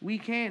 bitch, we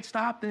can't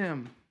stop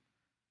them.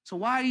 So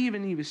why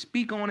even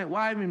speak on it?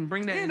 Why even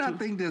bring that into it? I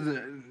think there's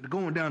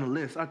going down the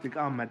list, I think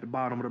I'm at the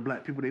bottom of the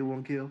black people they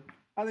won't kill.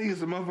 I think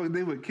it's a motherfucker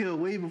they would kill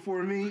way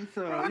before me.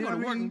 So bro, I go to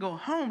work and go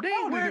home. They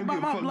ain't worried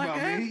about my black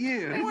ass.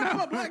 Yeah, they worried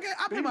about black ass.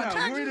 I pay my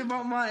taxes. Worried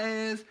about my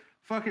ass.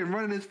 Fucking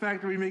running this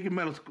factory making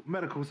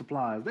medical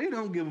supplies. They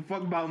don't give a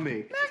fuck about me.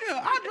 Nigga,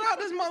 I drive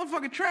this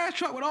motherfucking trash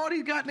truck with all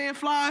these goddamn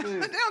flies.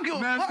 Yeah. They don't give a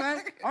fuck. Matter of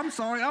fact, I'm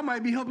sorry. I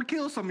might be helping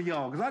kill some of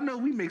y'all because I know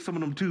we make some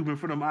of them tubing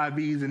for them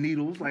IVs and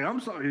needles. Like,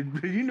 I'm sorry.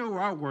 You know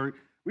where I work.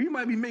 We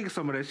might be making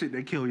some of that shit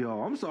that kill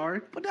y'all. I'm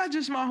sorry. But that's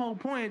just my whole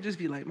point. It just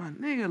be like, my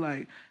nigga,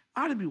 like,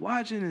 I'd be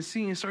watching and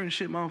seeing certain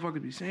shit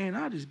motherfuckers be saying.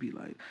 I'd just be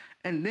like,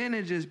 and then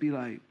it just be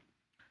like,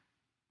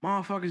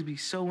 motherfuckers be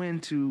so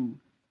into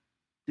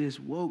this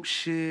woke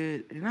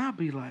shit, and I'll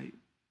be like,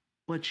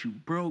 "But you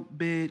broke,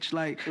 bitch."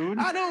 Like,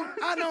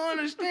 I don't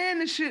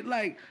understand this shit.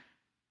 Like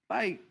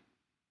the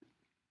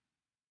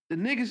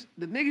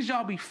niggas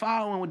y'all be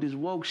following with this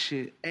woke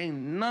shit. Ain't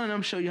none of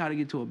them show you how to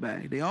get to a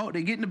bag. They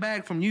get in the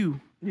bag from you.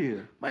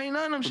 Yeah, but ain't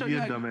none of them show you.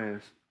 You're a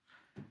dumbass.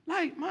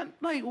 Like,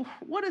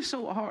 what is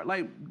so hard?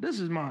 Like, this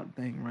is my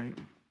thing, right?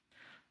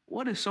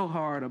 What is so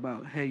hard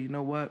about? Hey, you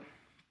know what?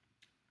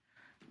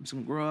 I'm just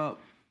gonna grow up.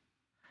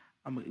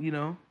 If you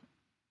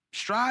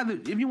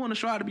want to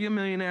strive to be a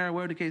millionaire,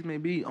 whatever the case may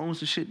be, own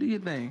some shit, do your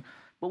thing.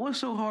 But what's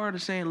so hard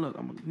is saying, look,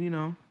 I'm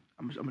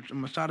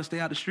gonna try to stay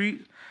out the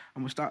streets.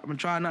 I'm gonna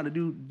try not to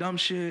do dumb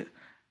shit.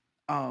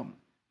 I'm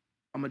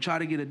gonna try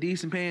to get a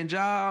decent paying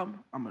job.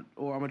 I'm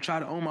gonna try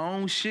to own my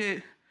own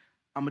shit.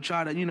 I'm gonna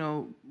try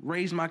to,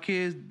 raise my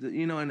kids,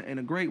 in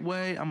a great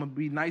way. I'm gonna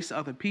be nice to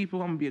other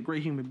people. I'm gonna be a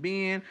great human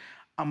being.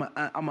 I'm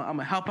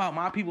gonna help out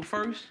my people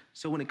first.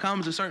 So when it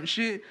comes to certain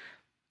shit,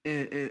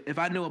 if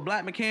I know a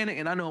black mechanic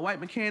and I know a white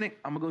mechanic,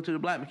 I'm gonna go to the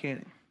black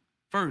mechanic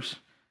first.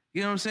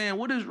 You know what I'm saying?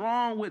 What is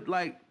wrong with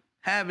like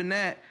having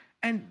that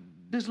and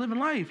just living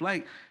life?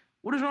 Like,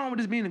 what is wrong with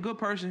just being a good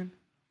person,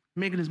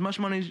 making as much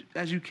money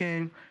as you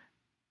can,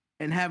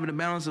 and having a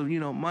balance of, you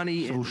know,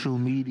 money and social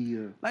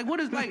media? Like, what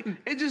is like?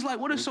 It's just like,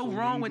 what is so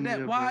wrong with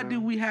that? Why bro.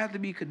 do we have to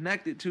be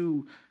connected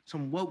to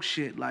some woke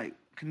shit? Like,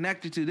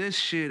 connected to this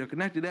shit or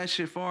connected to that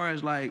shit? Far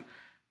as like,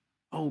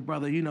 oh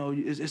brother, you know,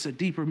 it's a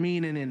deeper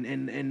meaning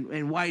and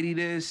whitey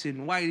this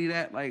and whitey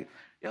that. Like,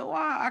 yo,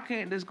 why I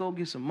can't just go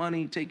get some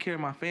money, take care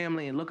of my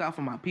family, and look out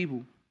for my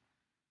people?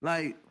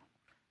 Like,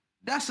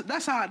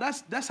 that's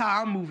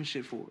how I'm moving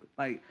shit forward.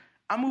 Like,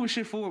 I'm moving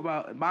shit forward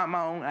by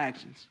my own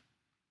actions.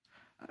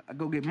 I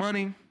go get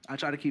money. I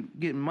try to keep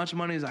getting much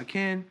money as I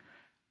can,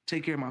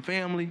 take care of my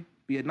family,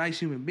 be a nice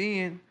human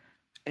being,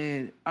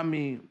 and I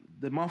mean,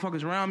 the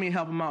motherfuckers around me,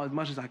 help them out as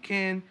much as I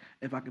can.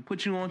 If I can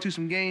put you onto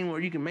some game where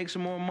you can make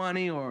some more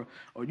money, or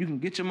you can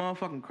get your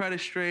motherfucking credit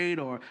straight,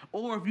 or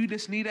if you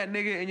just need that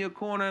nigga in your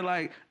corner,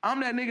 like, I'm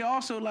that nigga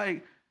also.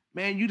 Like,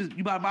 man, you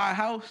about to buy a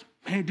house?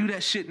 Man, do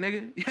that shit,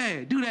 nigga.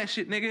 Yeah, do that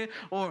shit, nigga.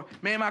 Or,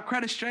 man, my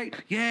credit straight?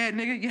 Yeah,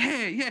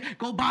 nigga. Yeah.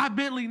 Go buy a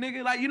Bentley,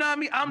 nigga. Like, you know what I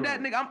mean? I'm that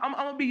nigga. I'm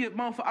gonna be your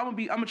motherfucker. I'm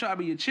gonna try to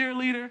be your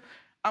cheerleader.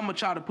 I'm gonna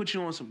try to put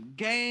you on some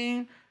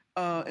game.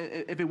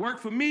 If it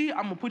worked for me,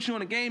 I'm gonna put you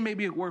on a game.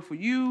 Maybe it worked for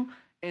you.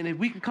 And if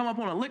we can come up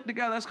on a lick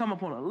together, let's come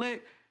up on a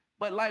lick.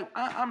 But like,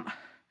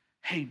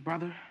 hey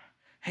brother,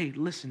 hey,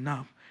 listen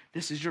up.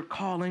 This is your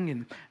calling,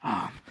 and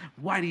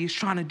Whitey is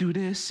trying to do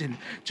this, and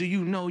do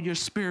you know your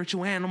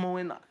spiritual animal?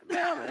 And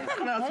man,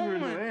 not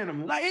spiritual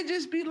animal. Like, it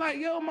just be like,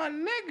 yo, my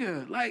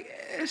nigga, like,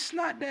 it's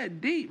not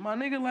that deep, my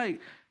nigga. Like,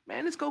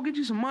 man, let's go get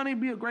you some money,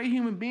 be a great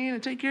human being,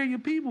 and take care of your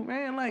people,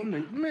 man. Like,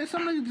 man,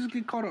 some niggas just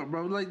get caught up,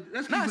 bro. Like,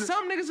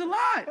 some niggas a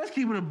lot. Let's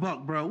keep it a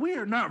buck, bro. We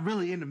are not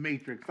really in the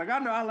Matrix. Like, I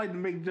know I like to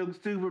make jokes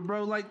too, but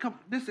bro, like,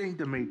 this ain't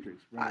the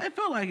Matrix, bro. I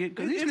feel like it,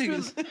 because these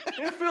niggas.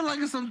 It feel like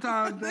it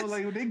sometimes, bro.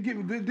 Like, they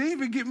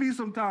even get me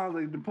sometimes,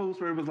 like, the post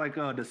where it was like,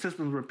 the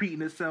system's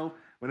repeating itself,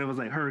 when it was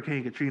like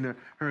Hurricane Katrina,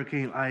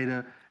 Hurricane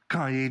Ida,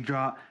 Kanye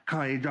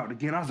dropped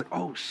again. I was like,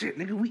 oh shit,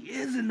 nigga, we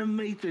is in the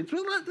Matrix.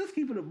 Let's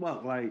keep it a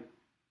buck, like.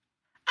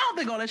 I don't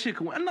think all that shit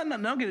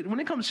don't get it. When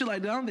it comes to shit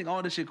like that, I don't think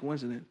all this shit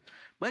coincidence.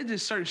 But it's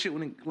just certain shit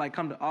when it like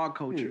come to our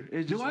culture. Yeah.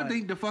 It's just I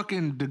think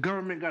the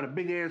government got a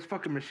big ass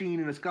fucking machine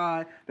in the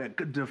sky that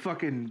the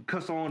fucking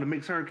cuss on and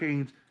makes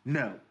hurricanes?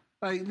 No.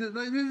 Like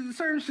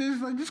certain shit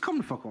is like, just come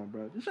the fuck on,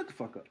 bro. Just shut the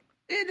fuck up.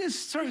 It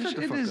just certain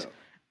shit.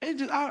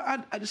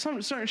 I just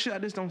some certain shit I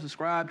just don't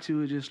subscribe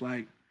to. It's just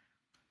like,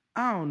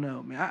 I don't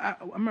know, man. I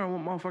remember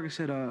one motherfucker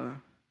said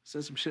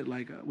some shit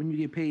like, when you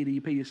get paid, you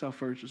pay yourself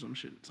first or some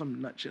shit,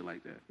 some nut shit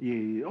like that.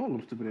 Yeah, all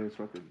them stupid ass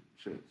fucking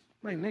shits.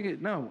 Like,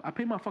 nigga, no, I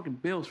pay my fucking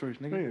bills first,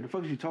 nigga. Yeah, the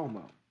fuck is you talking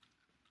about?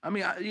 I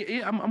mean,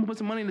 I'm gonna put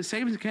some money in the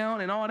savings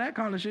account and all that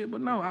kind of shit,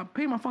 but no, I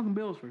pay my fucking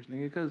bills first,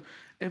 nigga, because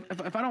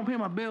if I don't pay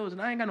my bills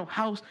and I ain't got no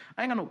house,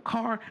 I ain't got no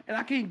car, and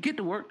I can't get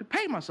to work to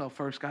pay myself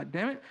first,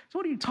 goddammit. So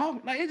what are you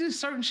talking? Like, it's just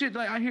certain shit,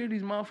 like, I hear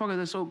these motherfuckers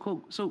that so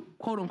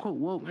quote-unquote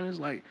woke, and it's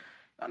like,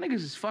 y'all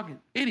niggas is fucking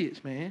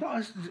idiots, man.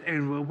 No,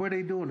 and where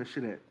they doing this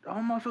shit at?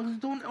 All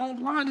motherfuckers doing it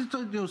online.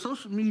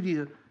 Social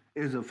media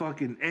is a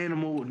fucking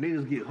animal.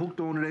 Niggas get hooked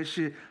onto that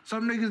shit.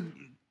 Some niggas'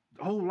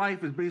 whole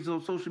life is based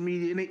on social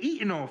media, and they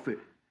eating off it.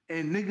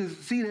 And niggas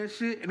see that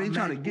shit, and they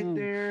trying to get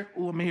there.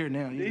 Oh, I'm here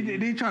now. Yeah.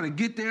 They trying to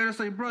get there. It's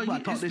like, bro, it's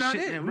not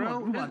it, bro.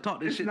 We about to talk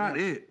this shit. It's not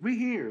it. We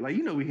here. Like,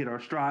 you know we hit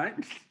our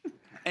stride.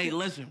 Hey,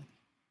 listen.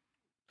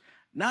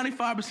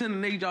 95% of the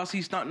niggas y'all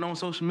see starting on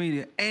social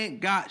media ain't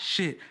got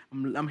shit.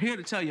 I'm here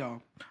to tell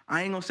y'all.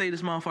 I ain't gonna say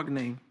this motherfucking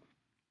name.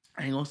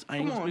 I ain't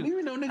gonna Come on,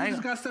 even though niggas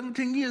just got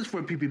 17 years for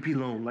a PPP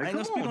loan. Like, I ain't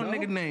gonna speak on the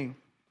nigga name.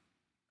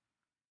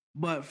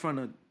 But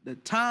from the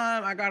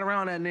time I got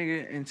around that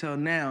nigga until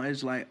now,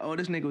 it's like, oh,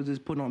 this nigga was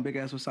just putting on big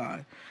ass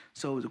facade.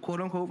 So it was a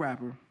quote unquote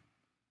rapper.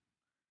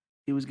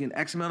 He was getting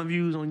X amount of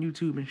views on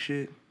YouTube and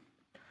shit.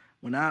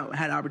 When I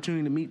had the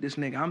opportunity to meet this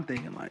nigga, I'm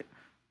thinking like,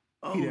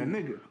 oh, he that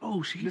nigga.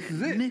 Oh, shit, this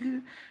is it,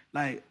 nigga.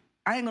 Like,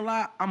 I ain't gonna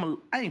lie,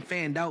 I ain't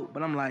fanned out,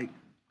 but I'm like,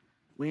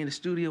 we in the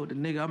studio with the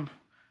nigga. I'm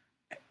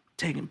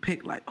taking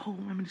pic like, oh,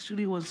 I'm in the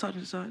studio with such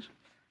and such.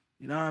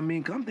 You know what I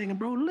mean? Cause I'm thinking,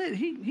 bro, lit.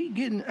 He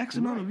getting X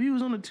amount of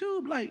views on the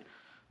tube. Like,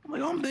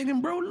 I'm thinking,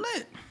 bro,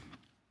 lit.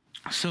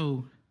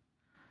 So,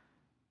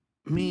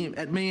 me and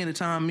my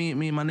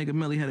nigga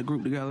Millie had a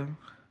group together.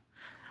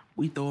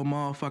 We throw a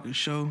motherfucking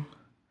show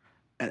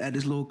at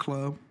this little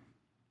club,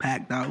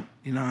 packed out.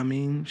 You know what I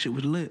mean? Shit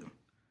was lit.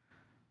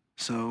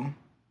 So,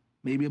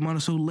 maybe a month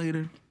or so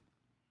later,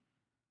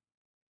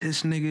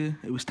 this nigga,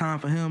 it was time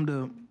for him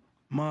to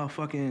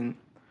motherfucking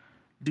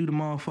do the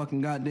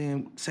motherfucking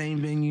goddamn same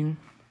venue.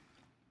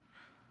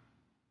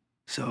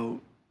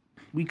 So,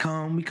 we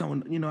come,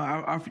 you know,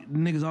 our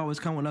niggas always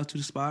come with us to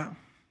the spot.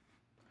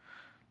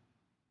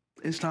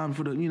 It's time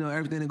for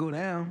everything to go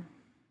down.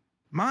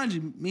 mind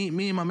you, me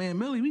and my man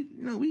Millie,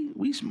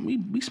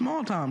 we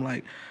small time.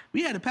 Like,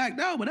 we had it packed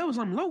out, but that was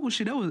some local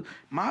shit. That was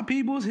my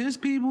peoples, his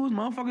peoples,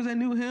 motherfuckers that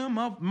knew him,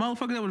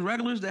 motherfuckers that was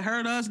regulars that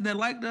heard us, that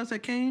liked us, that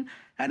came,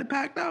 had it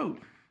packed out.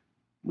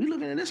 We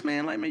looking at this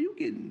man like, man, you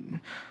getting,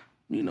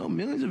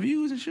 millions of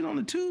views and shit on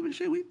the tube and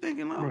shit. We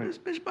thinking, this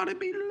bitch about to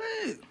be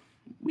lit.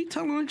 We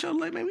telling each other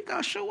like, man, we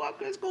gotta show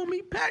up. It's gonna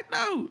be packed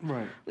out.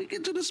 Right. We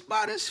get to the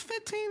spot. It's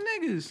 15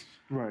 niggas.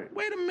 Right.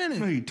 Wait a minute.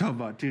 What are you talking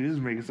about, too? This is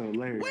making so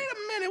hilarious. Wait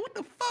a minute. What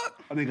the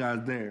fuck? I think I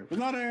was there. Was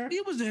I there?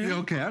 You was there. Yeah,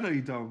 okay, I know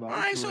you talking about. All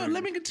right, so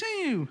let me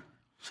continue.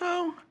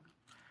 So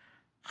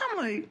I'm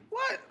like,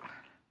 what?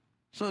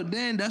 So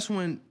then that's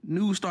when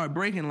news started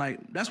breaking. Like,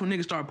 that's when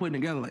niggas started putting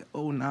together. Like,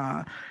 oh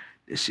nah,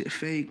 this shit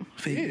fake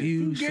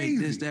views, fake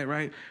this, that,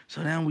 right?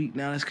 So now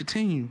let's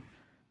continue.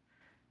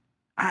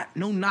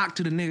 No knock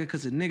to the nigga,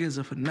 because the nigga's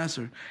a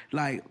finesser.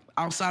 Like,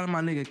 outside of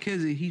my nigga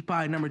Kizzy, he's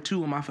probably number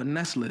 2 on my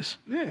finesse list.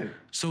 Yeah.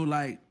 So,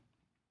 like,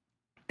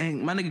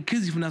 and my nigga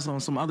Kizzy finesse on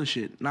some other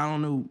shit. And I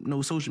don't know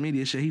no social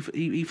media shit.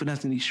 He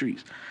finessed in these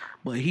streets.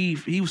 But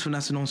he was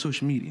finessing on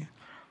social media.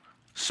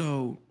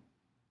 So,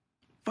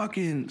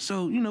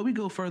 we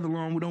go further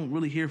along. We don't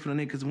really hear from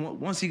the nigga, because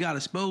once he got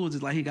exposed,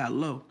 it's like he got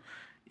low.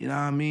 You know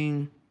what I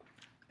mean?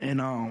 And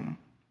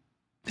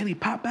then he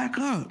popped back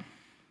up.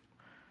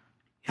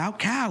 Out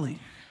Cali.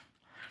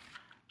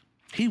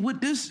 He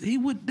with this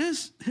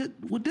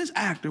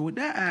actor, with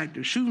that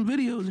actor, shooting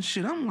videos and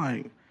shit. I'm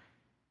like,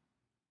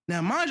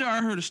 now mind you,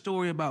 I heard a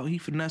story about he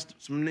finessed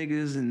some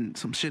niggas and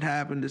some shit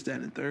happened, this, that,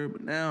 and the third.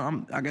 But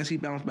now I guess he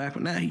bounced back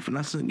from that. He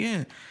finessed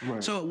again.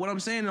 Right. So what I'm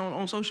saying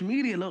on social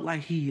media, it looked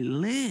like he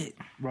lit.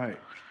 Right.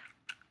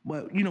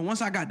 But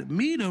once I got to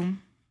meet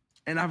him,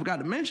 and I forgot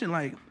to mention,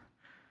 like,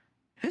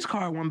 his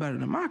car wasn't better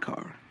than my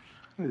car.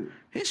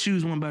 His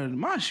shoes weren't better than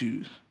my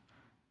shoes.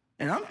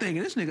 And I'm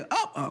thinking, this nigga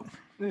up.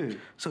 Yeah.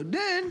 So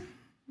then,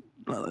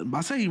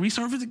 I say he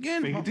resurfaced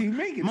again.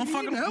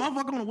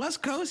 Motherfucker on the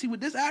West Coast, he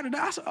with this actor.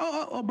 I said,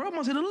 oh, bro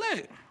must hit a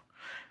lick.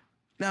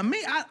 Now, me,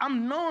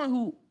 I'm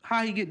knowing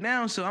how he get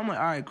down, so I'm like,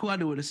 all right, cool, I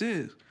know what this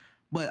is.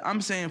 But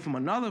I'm saying from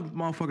another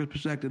motherfucker's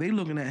perspective, they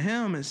looking at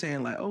him and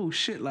saying like, oh,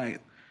 shit,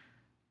 like,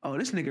 oh,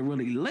 this nigga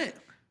really lit.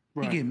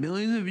 Right. He get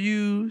millions of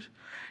views.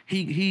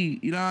 He,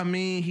 you know what I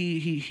mean?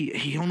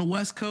 He on the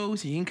West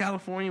Coast. He in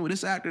California with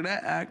this actor,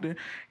 that actor.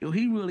 Yo,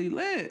 he really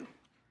lit.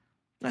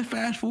 Let's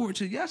fast forward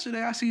to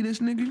yesterday. I see this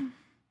nigga.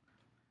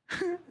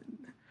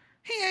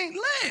 He ain't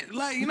lit.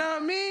 Like, you know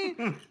what I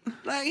mean?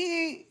 Like,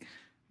 he ain't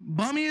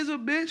bummy as a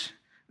bitch.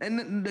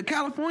 And the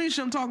California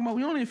shit I'm talking about,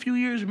 we only a few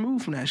years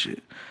removed from that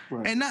shit.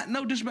 Right. And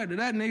no disrespect to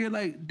that nigga,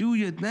 like, do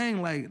your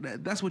thing. Like,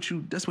 that's what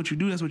you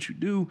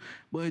do.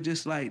 But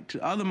just like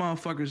to other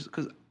motherfuckers,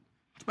 because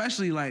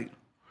especially like,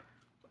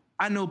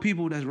 I know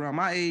people that's around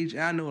my age,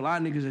 and I know a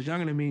lot of niggas that's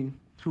younger than me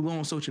who go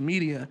on social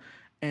media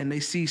and they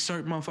see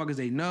certain motherfuckers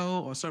they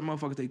know or certain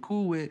motherfuckers they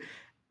cool with,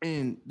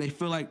 and they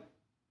feel like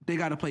they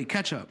got to play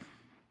catch up.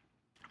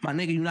 My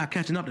nigga, you not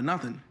catching up to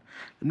nothing.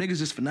 Them niggas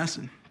just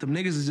finessing. Them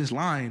niggas is just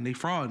lying. They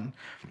frauding.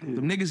 Yeah.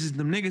 Them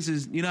niggas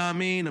is, you know what I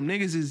mean? Them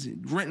niggas is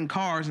renting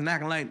cars and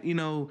acting like,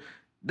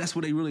 that's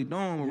what they really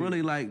doing. But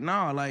really, like,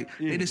 nah, like,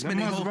 they just spend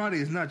their whole...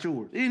 Maserati is not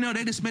yours.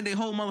 They just spent their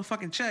whole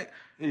motherfucking check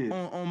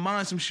on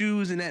buying some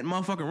shoes and that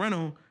motherfucking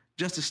rental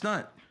just to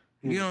stunt.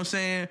 You know what I'm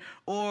saying?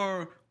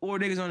 Or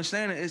niggas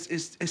understand it.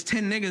 It's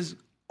 10 niggas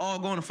all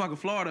going to fucking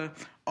Florida,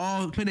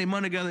 all put their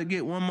money together to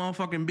get one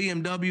motherfucking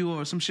BMW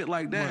or some shit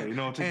like that. Right, and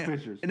all taking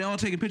pictures. And they all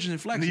taking pictures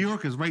and flexing. New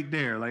York is right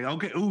there. Like,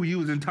 okay, you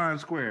was in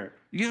Times Square.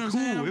 You know what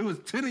I'm saying? It was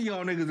 10 of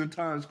y'all niggas in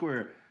Times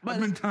Square. But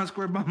I'm in Times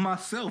Square by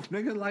myself,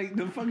 nigga. Like,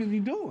 the fuck is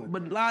you doing?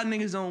 But a lot of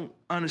niggas don't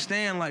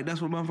understand, like,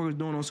 that's what motherfuckers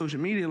doing on social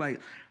media.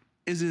 Like,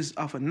 is this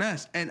a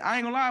finesse? And I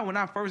ain't gonna lie, when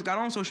I first got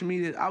on social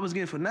media, I was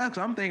getting finesse,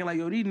 because I'm thinking, like,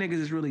 yo, these niggas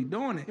is really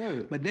doing it.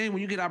 Yeah. But then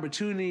when you get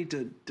opportunity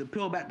to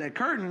peel back that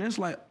curtain, it's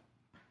like,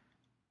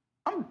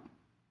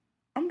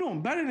 I'm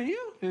doing better than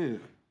you. Yeah.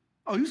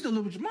 Oh, you still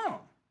live with your mom?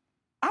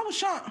 I was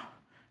shocked.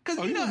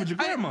 Because, you live with your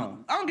grandma.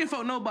 I don't give a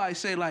fuck nobody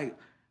say, like,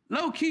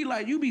 low key,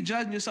 like, you be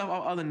judging yourself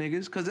off other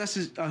niggas, because that's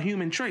just a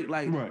human trait.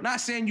 Like,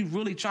 not saying you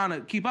really trying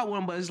to keep up with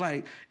them, but it's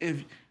like,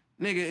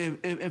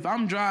 if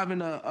I'm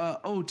driving a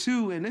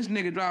 02 and this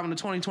nigga driving a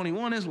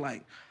 2021, it's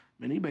like,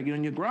 man, you better get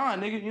on your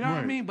grind, nigga. You know what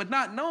I mean? But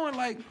not knowing,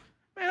 like,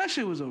 man, that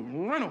shit was a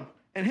rental.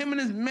 And him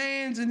and his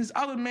mans and his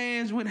other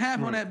mans went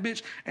half on that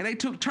bitch, and they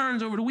took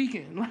turns over the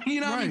weekend. Like, you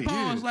know what I mean?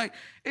 Pause. Yeah. Like,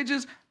 it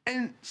just,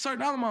 and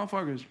certain other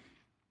motherfuckers,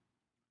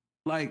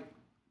 like,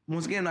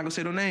 once again, I'm not gonna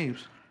say their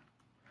names.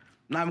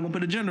 Not even gonna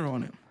put a gender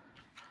on it.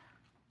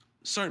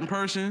 Certain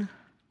person,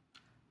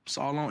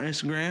 saw it on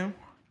Instagram,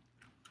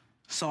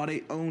 saw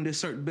they owned this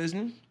certain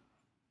business.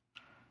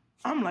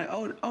 I'm like,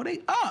 oh, they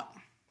up.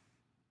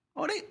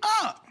 Oh, they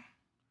up.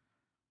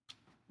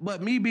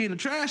 But me being a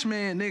trash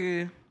man,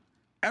 nigga,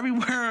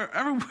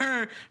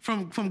 everywhere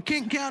from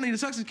Kent County to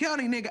Sussex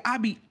County, nigga, I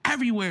be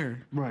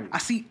everywhere. Right. I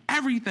see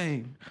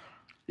everything.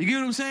 You get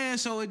what I'm saying?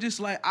 So it just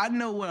like, I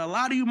know what a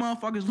lot of you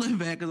motherfuckers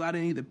live at because I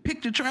didn't either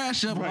pick the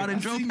trash up or I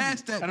didn't drove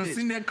past that. I done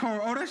seen that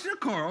car. Oh, that's your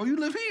car. Oh, you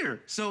live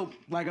here. So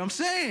like I'm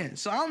saying,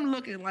 so I'm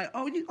looking like,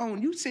 oh,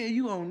 you saying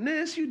you own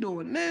this, you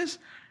doing this,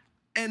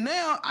 and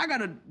now I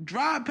gotta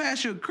drive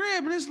past your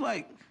crib and it's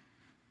like,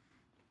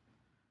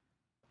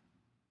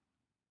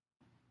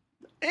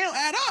 it don't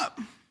add up.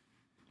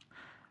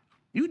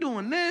 You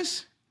doing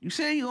this, you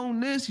saying you own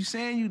this, you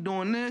saying you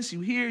doing this,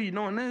 you here, you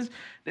doing this,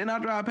 then I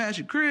drive past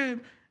your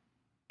crib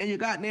and your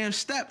goddamn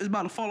step is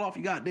about to fall off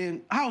your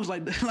goddamn house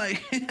like that.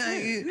 Like,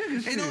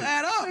 it don't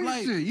add up.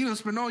 Like, shit. You done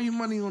spend all your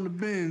money on the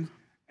Benz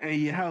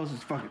and your house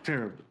is fucking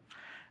terrible.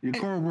 Your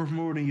car worth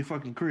more than your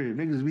fucking crib.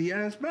 Niggas be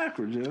ass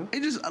backwards, yo.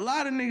 It just, a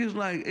lot of niggas,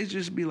 like, it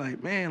just be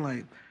like, man,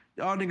 like,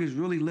 y'all niggas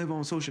really live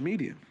on social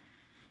media.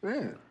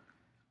 Yeah.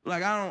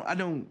 Like, I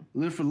don't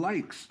live for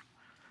likes.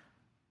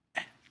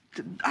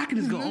 I can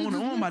just go on and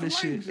on about this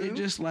shit. Yo. It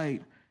just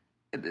like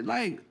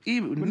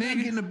even but nigga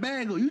getting the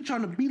bag. You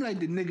trying to be like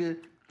the nigga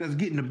that's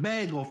getting the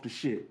bag off the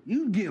shit.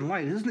 You getting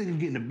like this nigga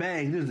getting the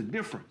bag. There's a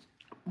difference.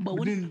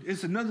 But then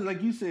it's another,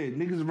 like you said,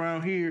 niggas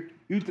around here.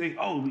 You think,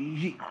 oh,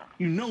 you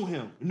know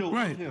him, you know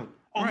him.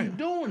 Oh, he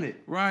doing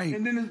it. Right.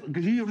 And then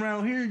because he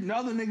around here, and the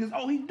other niggas,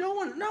 oh, he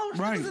doing it. No,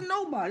 this nigga's a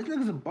nobody. This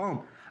nigga's a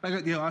bum.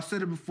 Like, yo, I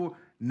said it before.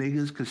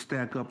 Niggas could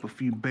stack up a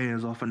few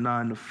bands off a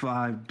 9 to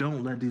 5.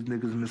 Don't let these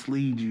niggas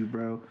mislead you,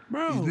 bro. These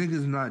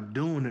niggas not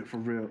doing it for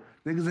real.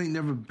 Niggas ain't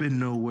never been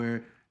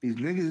nowhere. These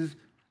niggas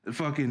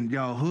fucking,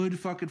 y'all hood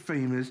fucking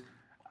famous.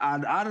 I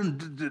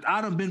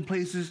done been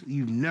places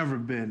you've never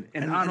been.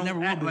 And I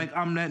don't act like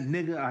I'm that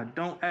nigga. I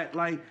don't act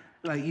like,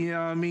 you know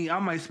what I mean? I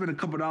might spend a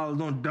couple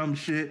dollars on dumb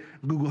shit.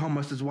 Google how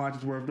much this watch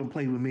is worth. Don't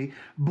play with me.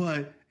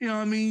 But, you know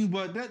what I mean?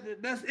 But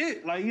that's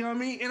it. Like, you know what I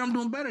mean? And I'm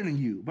doing better than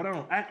you. But I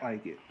don't act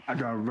like it. I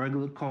drive a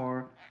regular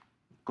car.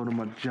 Go to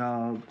my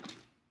job.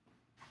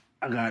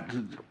 I got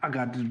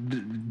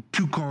the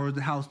 2 cars,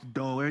 the house, the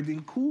dog,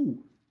 everything cool.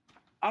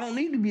 I don't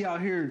need to be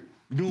out here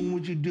doing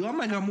what you do. I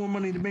might got more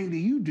money in the bank than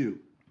you do.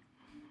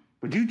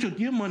 But you took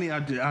your money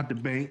out the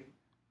bank.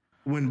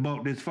 Went and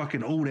bought this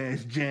fucking old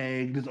ass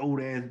Jag, this old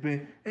ass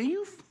Benz, and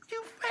you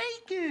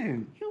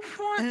faking, you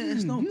fronting,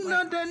 you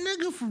not that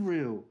nigga for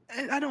real.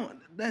 I don't.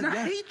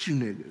 I hate you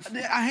niggas.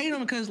 I hate them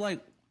because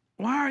like,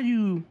 why are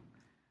you?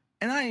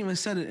 And I didn't even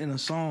said it in a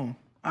song.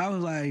 I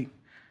was like,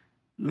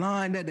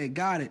 line that they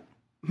got it.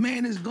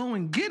 Man, it's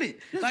going get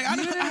it. Like I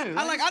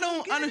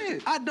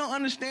don't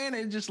understand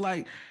it. Just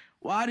like,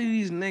 why do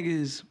these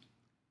niggas?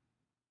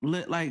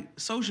 Like,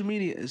 social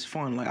media is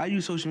fun. Like, I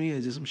use social media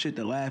as just some shit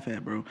to laugh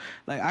at, bro.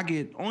 Like,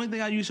 only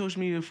thing I use social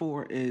media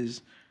for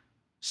is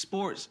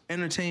sports,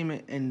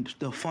 entertainment, and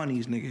the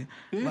funnies, nigga.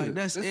 Yeah, like,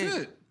 that's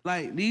it.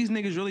 Like, these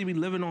niggas really be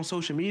living on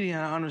social media,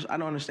 and I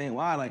don't understand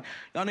why. Like,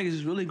 y'all niggas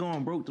is really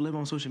going broke to live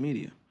on social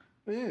media.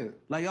 Yeah.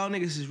 Like, y'all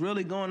niggas is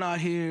really going out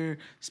here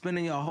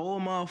spending your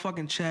whole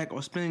motherfucking check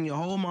or spending your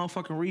whole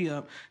motherfucking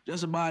re-up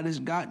just to buy this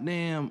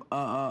goddamn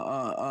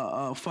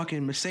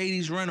fucking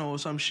Mercedes rental or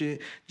some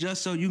shit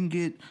just so you can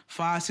get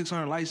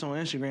 500-600 likes on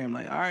Instagram.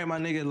 Like, all right, my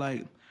nigga,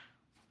 like,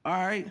 all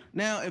right.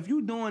 Now, if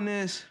you doing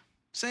this,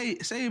 say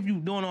if you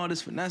doing all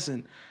this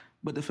finessing,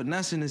 but the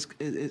finessing is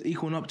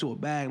equaling up to a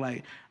bag,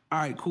 like, all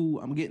right, cool,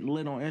 I'm getting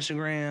lit on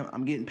Instagram,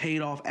 I'm getting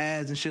paid off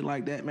ads and shit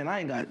like that, man,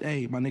 I ain't got,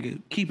 hey, my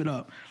nigga, keep it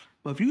up.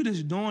 But if you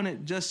just doing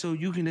it just so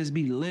you can just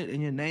be lit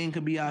and your name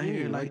could be out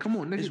here, like, come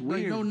on, nigga, it's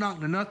weird. Like, no knock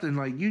to nothing.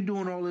 Like, you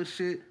doing all this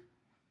shit,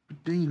 but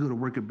then you go to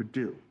work at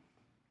Purdue.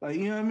 Like,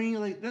 you know what I mean?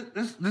 Like,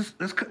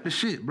 let's cut the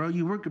shit, bro.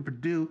 You work at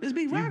Purdue. Let's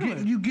be regular.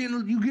 You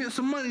get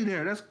some money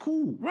there. That's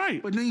cool.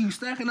 Right. But then you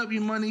stacking up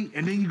your money,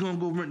 and then you gonna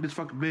go rent this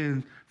fucking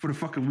Benz for the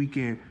fucking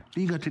weekend.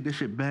 Then you gotta take that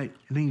shit back,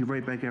 and then you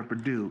right back at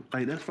Purdue.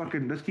 Like, let's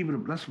keep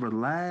it. Let's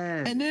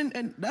relax.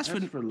 And that's for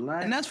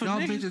relax. And that's for y'all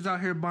niggas. Bitches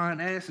out here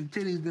buying ass and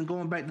titties, then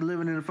going back to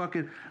living in a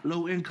fucking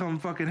low income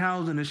fucking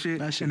housing and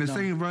shit. And the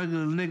same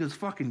regular niggas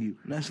fucking you.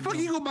 Fuck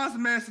you go buy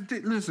some ass and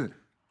titties.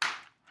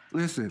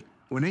 Listen.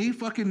 When they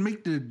fucking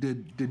make the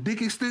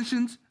dick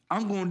extensions,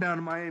 I'm going down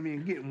to Miami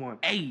and getting one.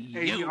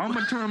 Hey, I'm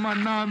gonna turn my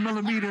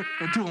 9mm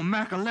into a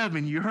Mac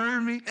 11. You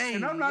heard me? Hey,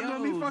 and I'm not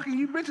gonna be fucking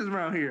you bitches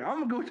around here.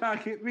 I'm gonna go try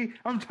to get me.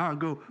 I'm trying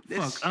to go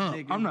fuck up.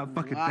 I'm not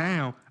fucking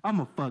down. I'm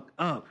gonna fuck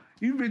up.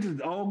 You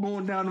bitches all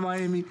going down to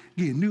Miami,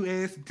 getting new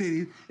ass and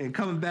titties, and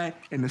coming back,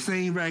 and the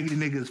same raggedy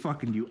niggas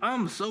fucking you.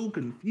 I'm so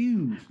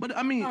confused. But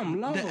I mean,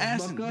 I'm lost, the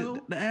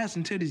ass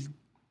and titties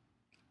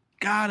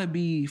gotta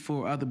be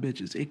for other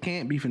bitches. It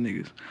can't be for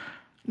niggas.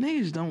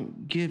 Niggas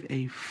don't give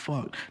a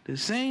fuck. The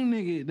same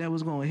nigga that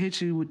was gonna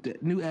hit you with the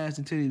new ass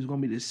and titties was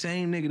gonna be the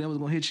same nigga that was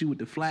gonna hit you with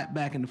the flat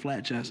back and the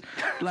flat chest.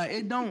 Like,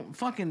 it don't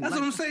fucking. That's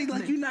what I'm saying.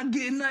 Like, you're not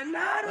getting nothing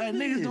out of it.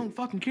 Niggas don't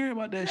fucking care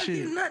about that shit.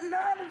 Getting nothing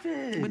out of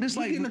it. But it's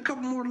you're like getting a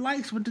couple more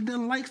likes, but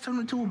then likes turn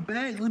into a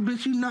bag. Like,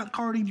 bitch, you not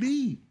Cardi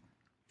B.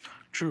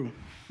 True.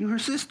 You her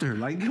sister.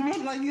 Like, come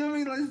on, like, you know what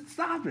I mean? Like,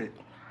 stop it.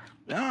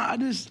 I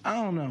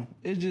don't know.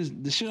 It's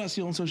just the shit I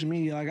see on social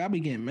media. Like, I be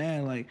getting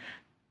mad. Like,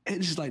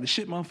 it's just like the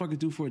shit motherfuckers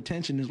do for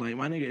attention is like,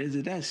 my nigga, is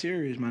it that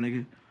serious, my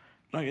nigga?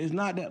 Like, it's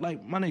not that,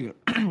 like, my nigga,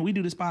 we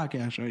do this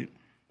podcast, right?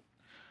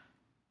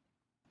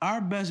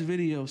 our best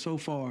video so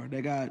far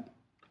that got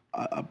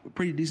a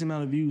pretty decent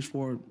amount of views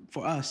for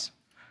us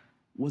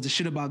was the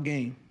shit about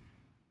game.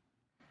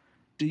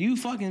 Do you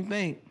fucking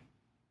think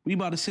we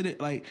about to sit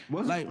it like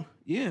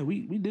yeah,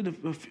 we did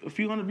a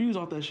few hundred views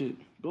off that shit.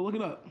 Go look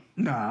it up.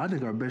 Nah, I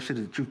think our best shit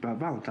is the truth about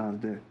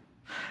Valentine's Day.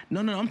 No,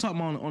 I'm talking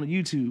about on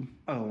YouTube.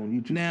 Oh, on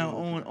YouTube. Now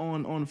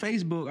on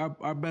Facebook,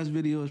 our best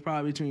video is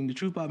probably between the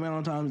truth about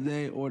Valentine's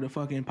Day or the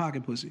fucking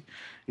pocket pussy.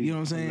 You know what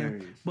I'm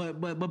saying?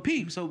 Hilarious. But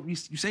peep. So you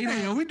say that.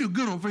 Hey, yo, we do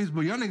good on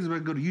Facebook. Y'all niggas better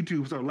go to YouTube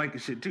and start liking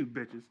shit too,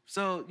 bitches.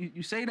 So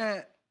you say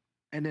that,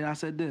 and then I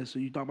said this. So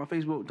you talk about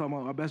Facebook, talking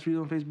about our best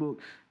video on Facebook,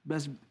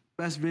 best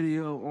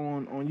video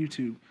on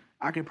YouTube.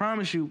 I can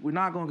promise you, we're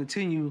not going to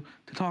continue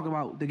to talk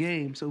about the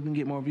game so we can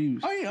get more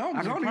views. Oh yeah,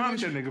 I can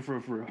promise that nigga for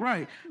real.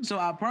 Right. So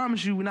I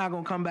promise you, we're not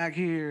going to come back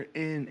here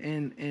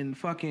and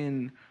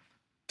fucking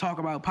talk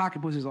about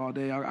pocket pussies all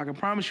day. I can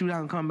promise you, we're not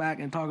going to come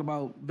back and talk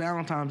about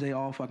Valentine's Day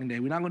all fucking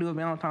day. We're not going to do a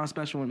Valentine's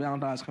special when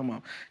Valentine's come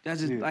up.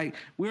 That's just like,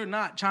 we're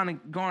not trying to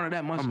garner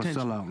that much attention. I'm going to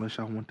sell out unless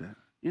y'all want that.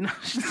 You know,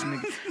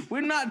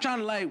 we're not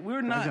trying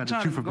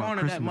to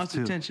garner that much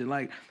attention.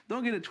 Like,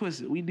 don't get it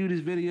twisted. We do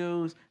these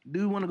videos. Do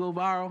we want to go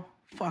viral?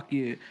 Fuck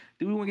yeah.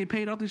 Do we want to get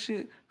paid off this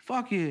shit?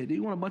 Fuck yeah. Do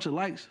you want a bunch of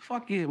likes?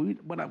 Fuck yeah.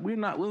 But we're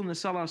not willing to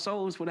sell our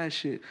souls for that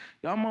shit.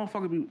 Y'all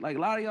motherfuckers be like, a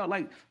lot of y'all,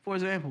 like, for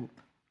example,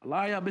 a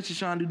lot of y'all bitches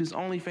trying to do this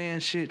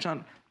OnlyFans shit.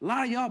 A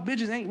lot of y'all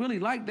bitches ain't really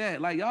like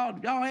that. Like,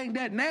 y'all ain't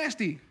that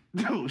nasty.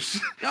 No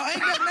shit. Y'all ain't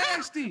that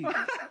nasty.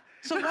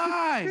 So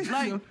why?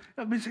 Like,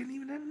 y'all bitch ain't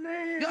even that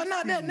nasty. Y'all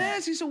not that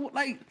nasty. So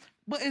like,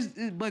 but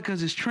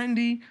because it's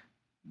trendy.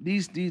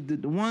 The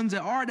ones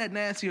that are that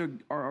nasty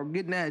are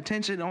getting that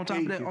attention. On top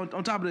of that,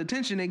 on top of the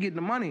attention, they getting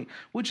the money,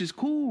 which is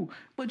cool.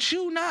 But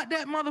you not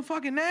that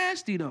motherfucking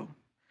nasty though.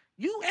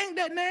 You ain't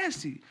that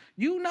nasty.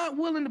 You not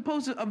willing to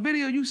post a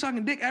video you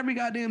sucking dick every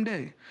goddamn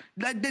day.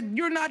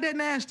 You're not that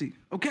nasty,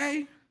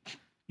 okay?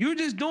 You're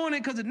just doing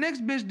it because the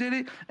next bitch did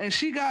it and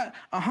she got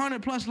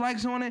 100+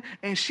 likes on it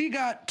and she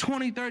got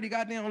 20, 30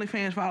 goddamn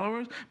OnlyFans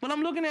followers. But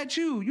I'm looking at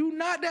you. You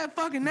not that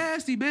fucking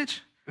nasty, bitch.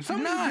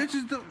 Some of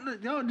these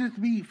bitches y'all just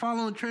be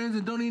following trends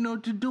and don't even know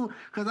what to do.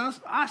 Because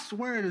I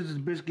swear there's this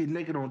bitch get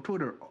naked on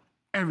Twitter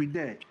every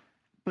day,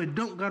 but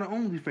don't got an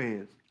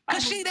OnlyFans.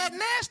 Cause she that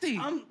nasty.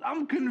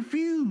 I'm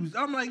confused.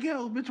 I'm like,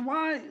 yo, bitch,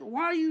 why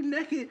are you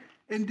naked?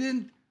 And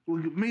then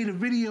we made a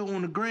video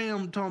on the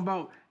gram talking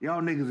about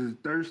y'all niggas is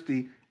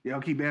thirsty. Y'all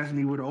keep asking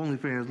me where the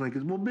OnlyFans link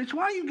is. Well, bitch,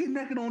 why you get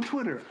naked on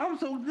Twitter?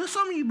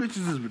 Some of you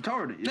bitches is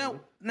retarded.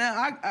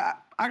 Now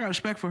I got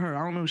respect for her. I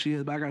don't know who she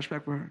is, but I got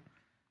respect for her.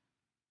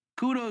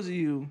 Kudos to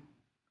you.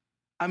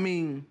 I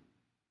mean,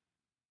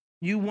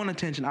 you want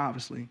attention,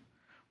 obviously,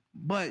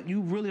 but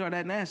you really are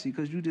that nasty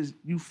because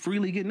you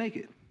freely get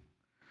naked.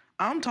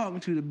 I'm talking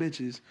to the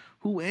bitches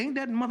who ain't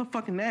that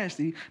motherfucking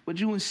nasty, but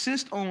you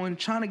insist on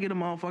trying to get a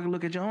motherfucker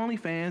look at your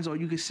OnlyFans, or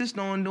you insist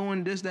on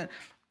doing this, that.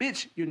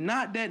 Bitch, you're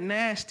not that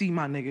nasty,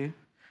 my nigga.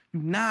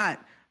 You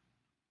not.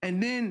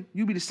 And then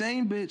you be the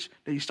same bitch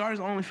that you start as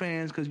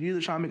OnlyFans because you're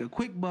either trying to make a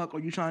quick buck or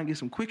you trying to get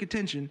some quick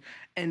attention.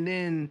 And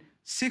then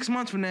 6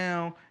 months from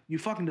now, you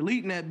fucking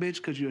deleting that bitch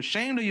because you're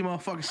ashamed of your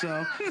motherfucking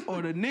self.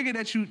 Or the nigga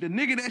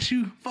that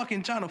you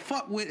fucking trying to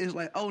fuck with is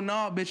like, oh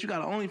no, bitch, you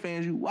got an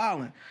OnlyFans, you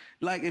wildin'.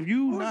 Like if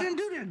you didn't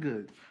do that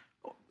good,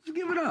 just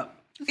give it up.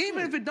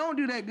 Even if it don't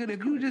do that good,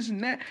 if you just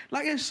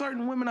like there's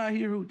certain women out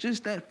here who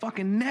just that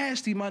fucking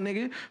nasty, my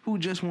nigga, who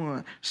just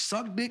want to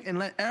suck dick and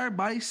let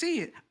everybody see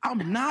it.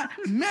 I'm not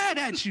mad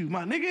at you,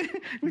 my nigga.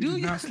 We do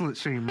not slut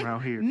shame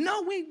around here.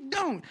 No, we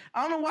don't.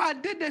 I don't know why I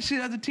did that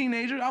shit as a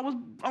teenager. I was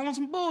on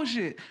some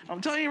bullshit. I'm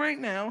telling you right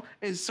now,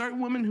 it's certain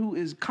women who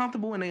is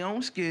comfortable in their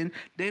own skin.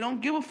 They don't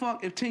give a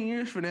fuck if 10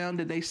 years from now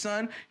that they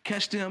son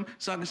catch them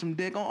sucking some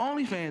dick on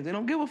OnlyFans. They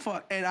don't give a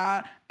fuck.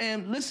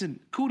 And listen,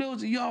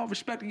 kudos to y'all,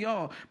 respect to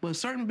y'all. But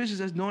certain bitches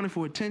that's doing it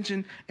for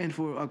attention and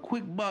for a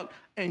quick buck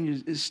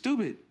and it's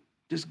stupid.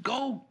 Just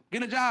go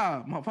get a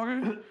job,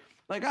 motherfucker.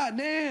 Like,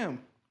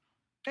 goddamn.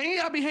 And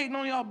y'all be hating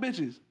on y'all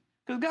bitches.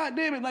 Cause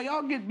goddamn it, like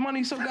y'all get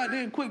money so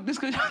goddamn quick just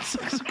cause y'all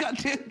so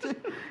goddamn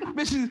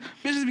bitches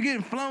be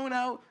getting flown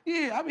out.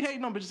 Yeah, I be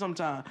hating on bitches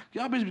sometimes.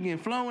 Y'all bitches be getting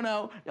flown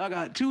out. Y'all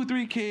got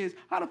 2-3 kids.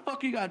 How the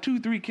fuck you got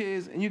 2-3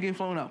 kids and you getting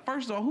flown out?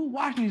 First of all, who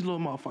watching these little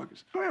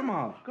motherfuckers?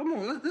 Grandma, come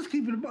on, let's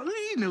keep it about.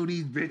 You know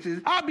these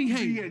bitches. I be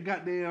hating. You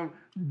got goddamn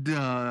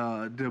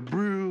the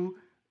brew,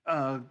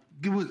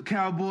 give us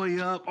Cowboy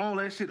Up, all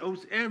that shit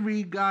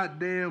every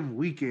goddamn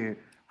weekend.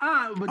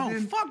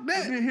 Then, fuck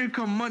that. And then here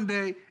come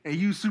Monday and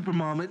you super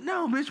mama.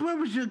 No, bitch, where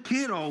was your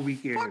kid all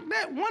weekend? Fuck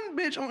that. One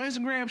bitch on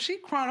Instagram, she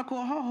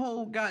chronicled her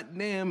whole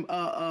goddamn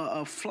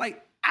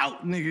flight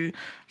out, nigga.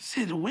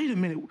 Said, wait a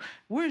minute,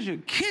 where's your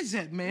kids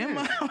at, man?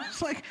 Yeah. I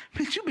was like,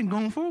 bitch, you been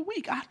gone for a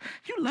week.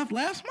 You left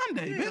last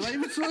Monday, bitch.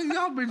 Like, so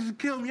y'all bitches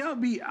kill me.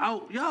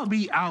 Y'all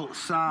be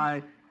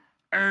outside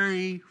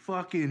every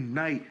fucking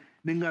night.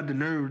 then got the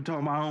nerve to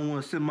talk about I don't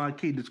want to send my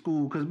kid to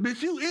school because,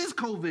 bitch, you is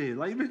COVID.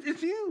 Like, bitch,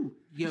 it's you.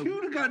 Yo.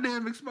 You the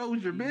goddamn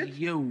exposure, bitch.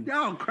 Yo.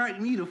 Y'all crack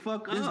me the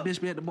fuck This up. bitch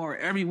be at the bar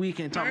every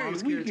weekend talking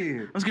about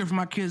weekend. I'm scared for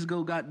my kids to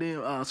go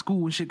goddamn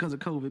school and shit because of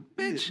COVID.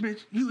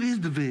 Bitch, you is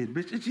the vid,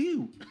 bitch. It's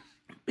you.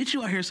 Bitch,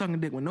 you out here sucking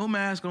dick with no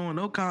mask on,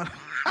 no condom.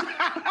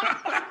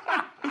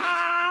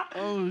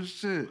 Oh,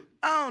 shit.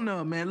 I don't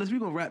know, man. We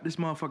gonna wrap this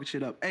motherfucking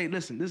shit up. Hey,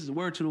 listen, this is a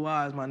word to the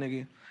wise, my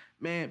nigga.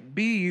 Man,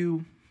 be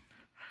you.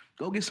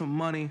 Go get some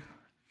money.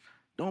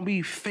 Don't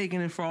be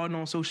faking and frauding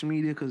on social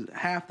media because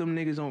half them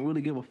niggas don't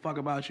really give a fuck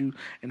about you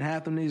and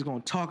half them niggas gonna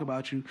talk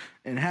about you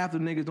and half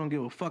them niggas don't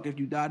give a fuck if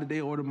you die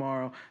today or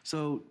tomorrow.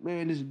 So,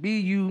 man, just be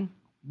you.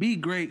 Be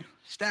great.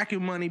 Stack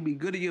your money. Be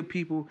good to your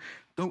people.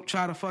 Don't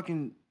try to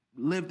fucking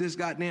live this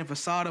goddamn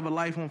facade of a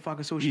life on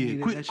fucking social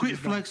media. Quit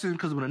flexing,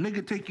 because when a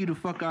nigga take you the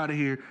fuck out of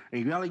here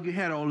and you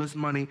had all this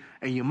money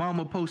and your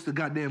mama post a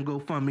goddamn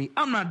GoFundMe,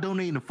 I'm not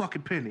donating a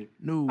fucking penny.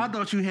 No. I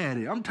thought you had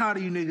it. I'm tired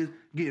of you niggas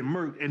getting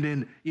murked and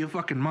then your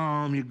fucking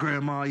mom, your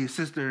grandma, your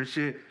sister and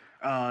shit,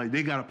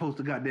 they gotta post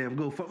a goddamn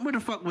GoFundMe. Where the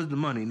fuck was the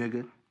money,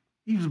 nigga?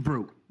 You just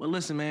broke. Well,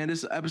 listen, man,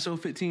 this is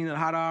episode 15 of the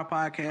Hot Hour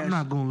Podcast. I'm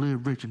not gonna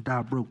live rich and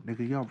die broke,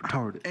 nigga. Y'all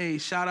retarded. Hey,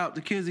 shout out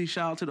to Kizzy,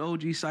 shout out to the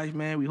OG Site,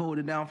 man. We hold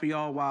it down for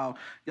y'all while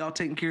y'all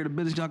taking care of the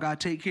business y'all gotta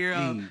take care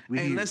of.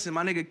 Hey, listen,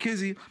 my nigga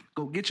Kizzy,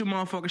 go get your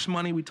motherfucking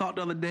money. We talked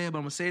the other day, but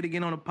I'm gonna say it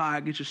again on the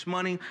pod. Get your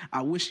money.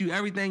 I wish you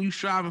everything you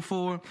striving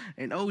for.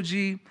 And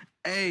OG,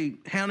 hey,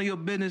 handle your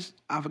business.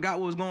 I forgot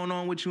what was going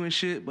on with you and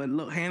shit, but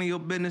look, handle your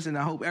business, and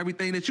I hope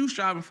everything that you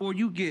striving for,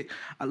 you get.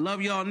 I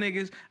love y'all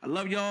niggas. I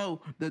love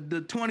y'all,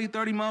 the 20,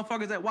 30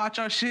 motherfuckers that watch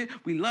our shit.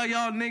 We love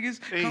y'all niggas.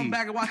 Come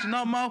back and watch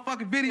another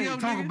motherfucking video,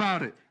 talk nigga.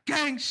 about it.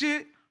 Gang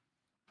shit.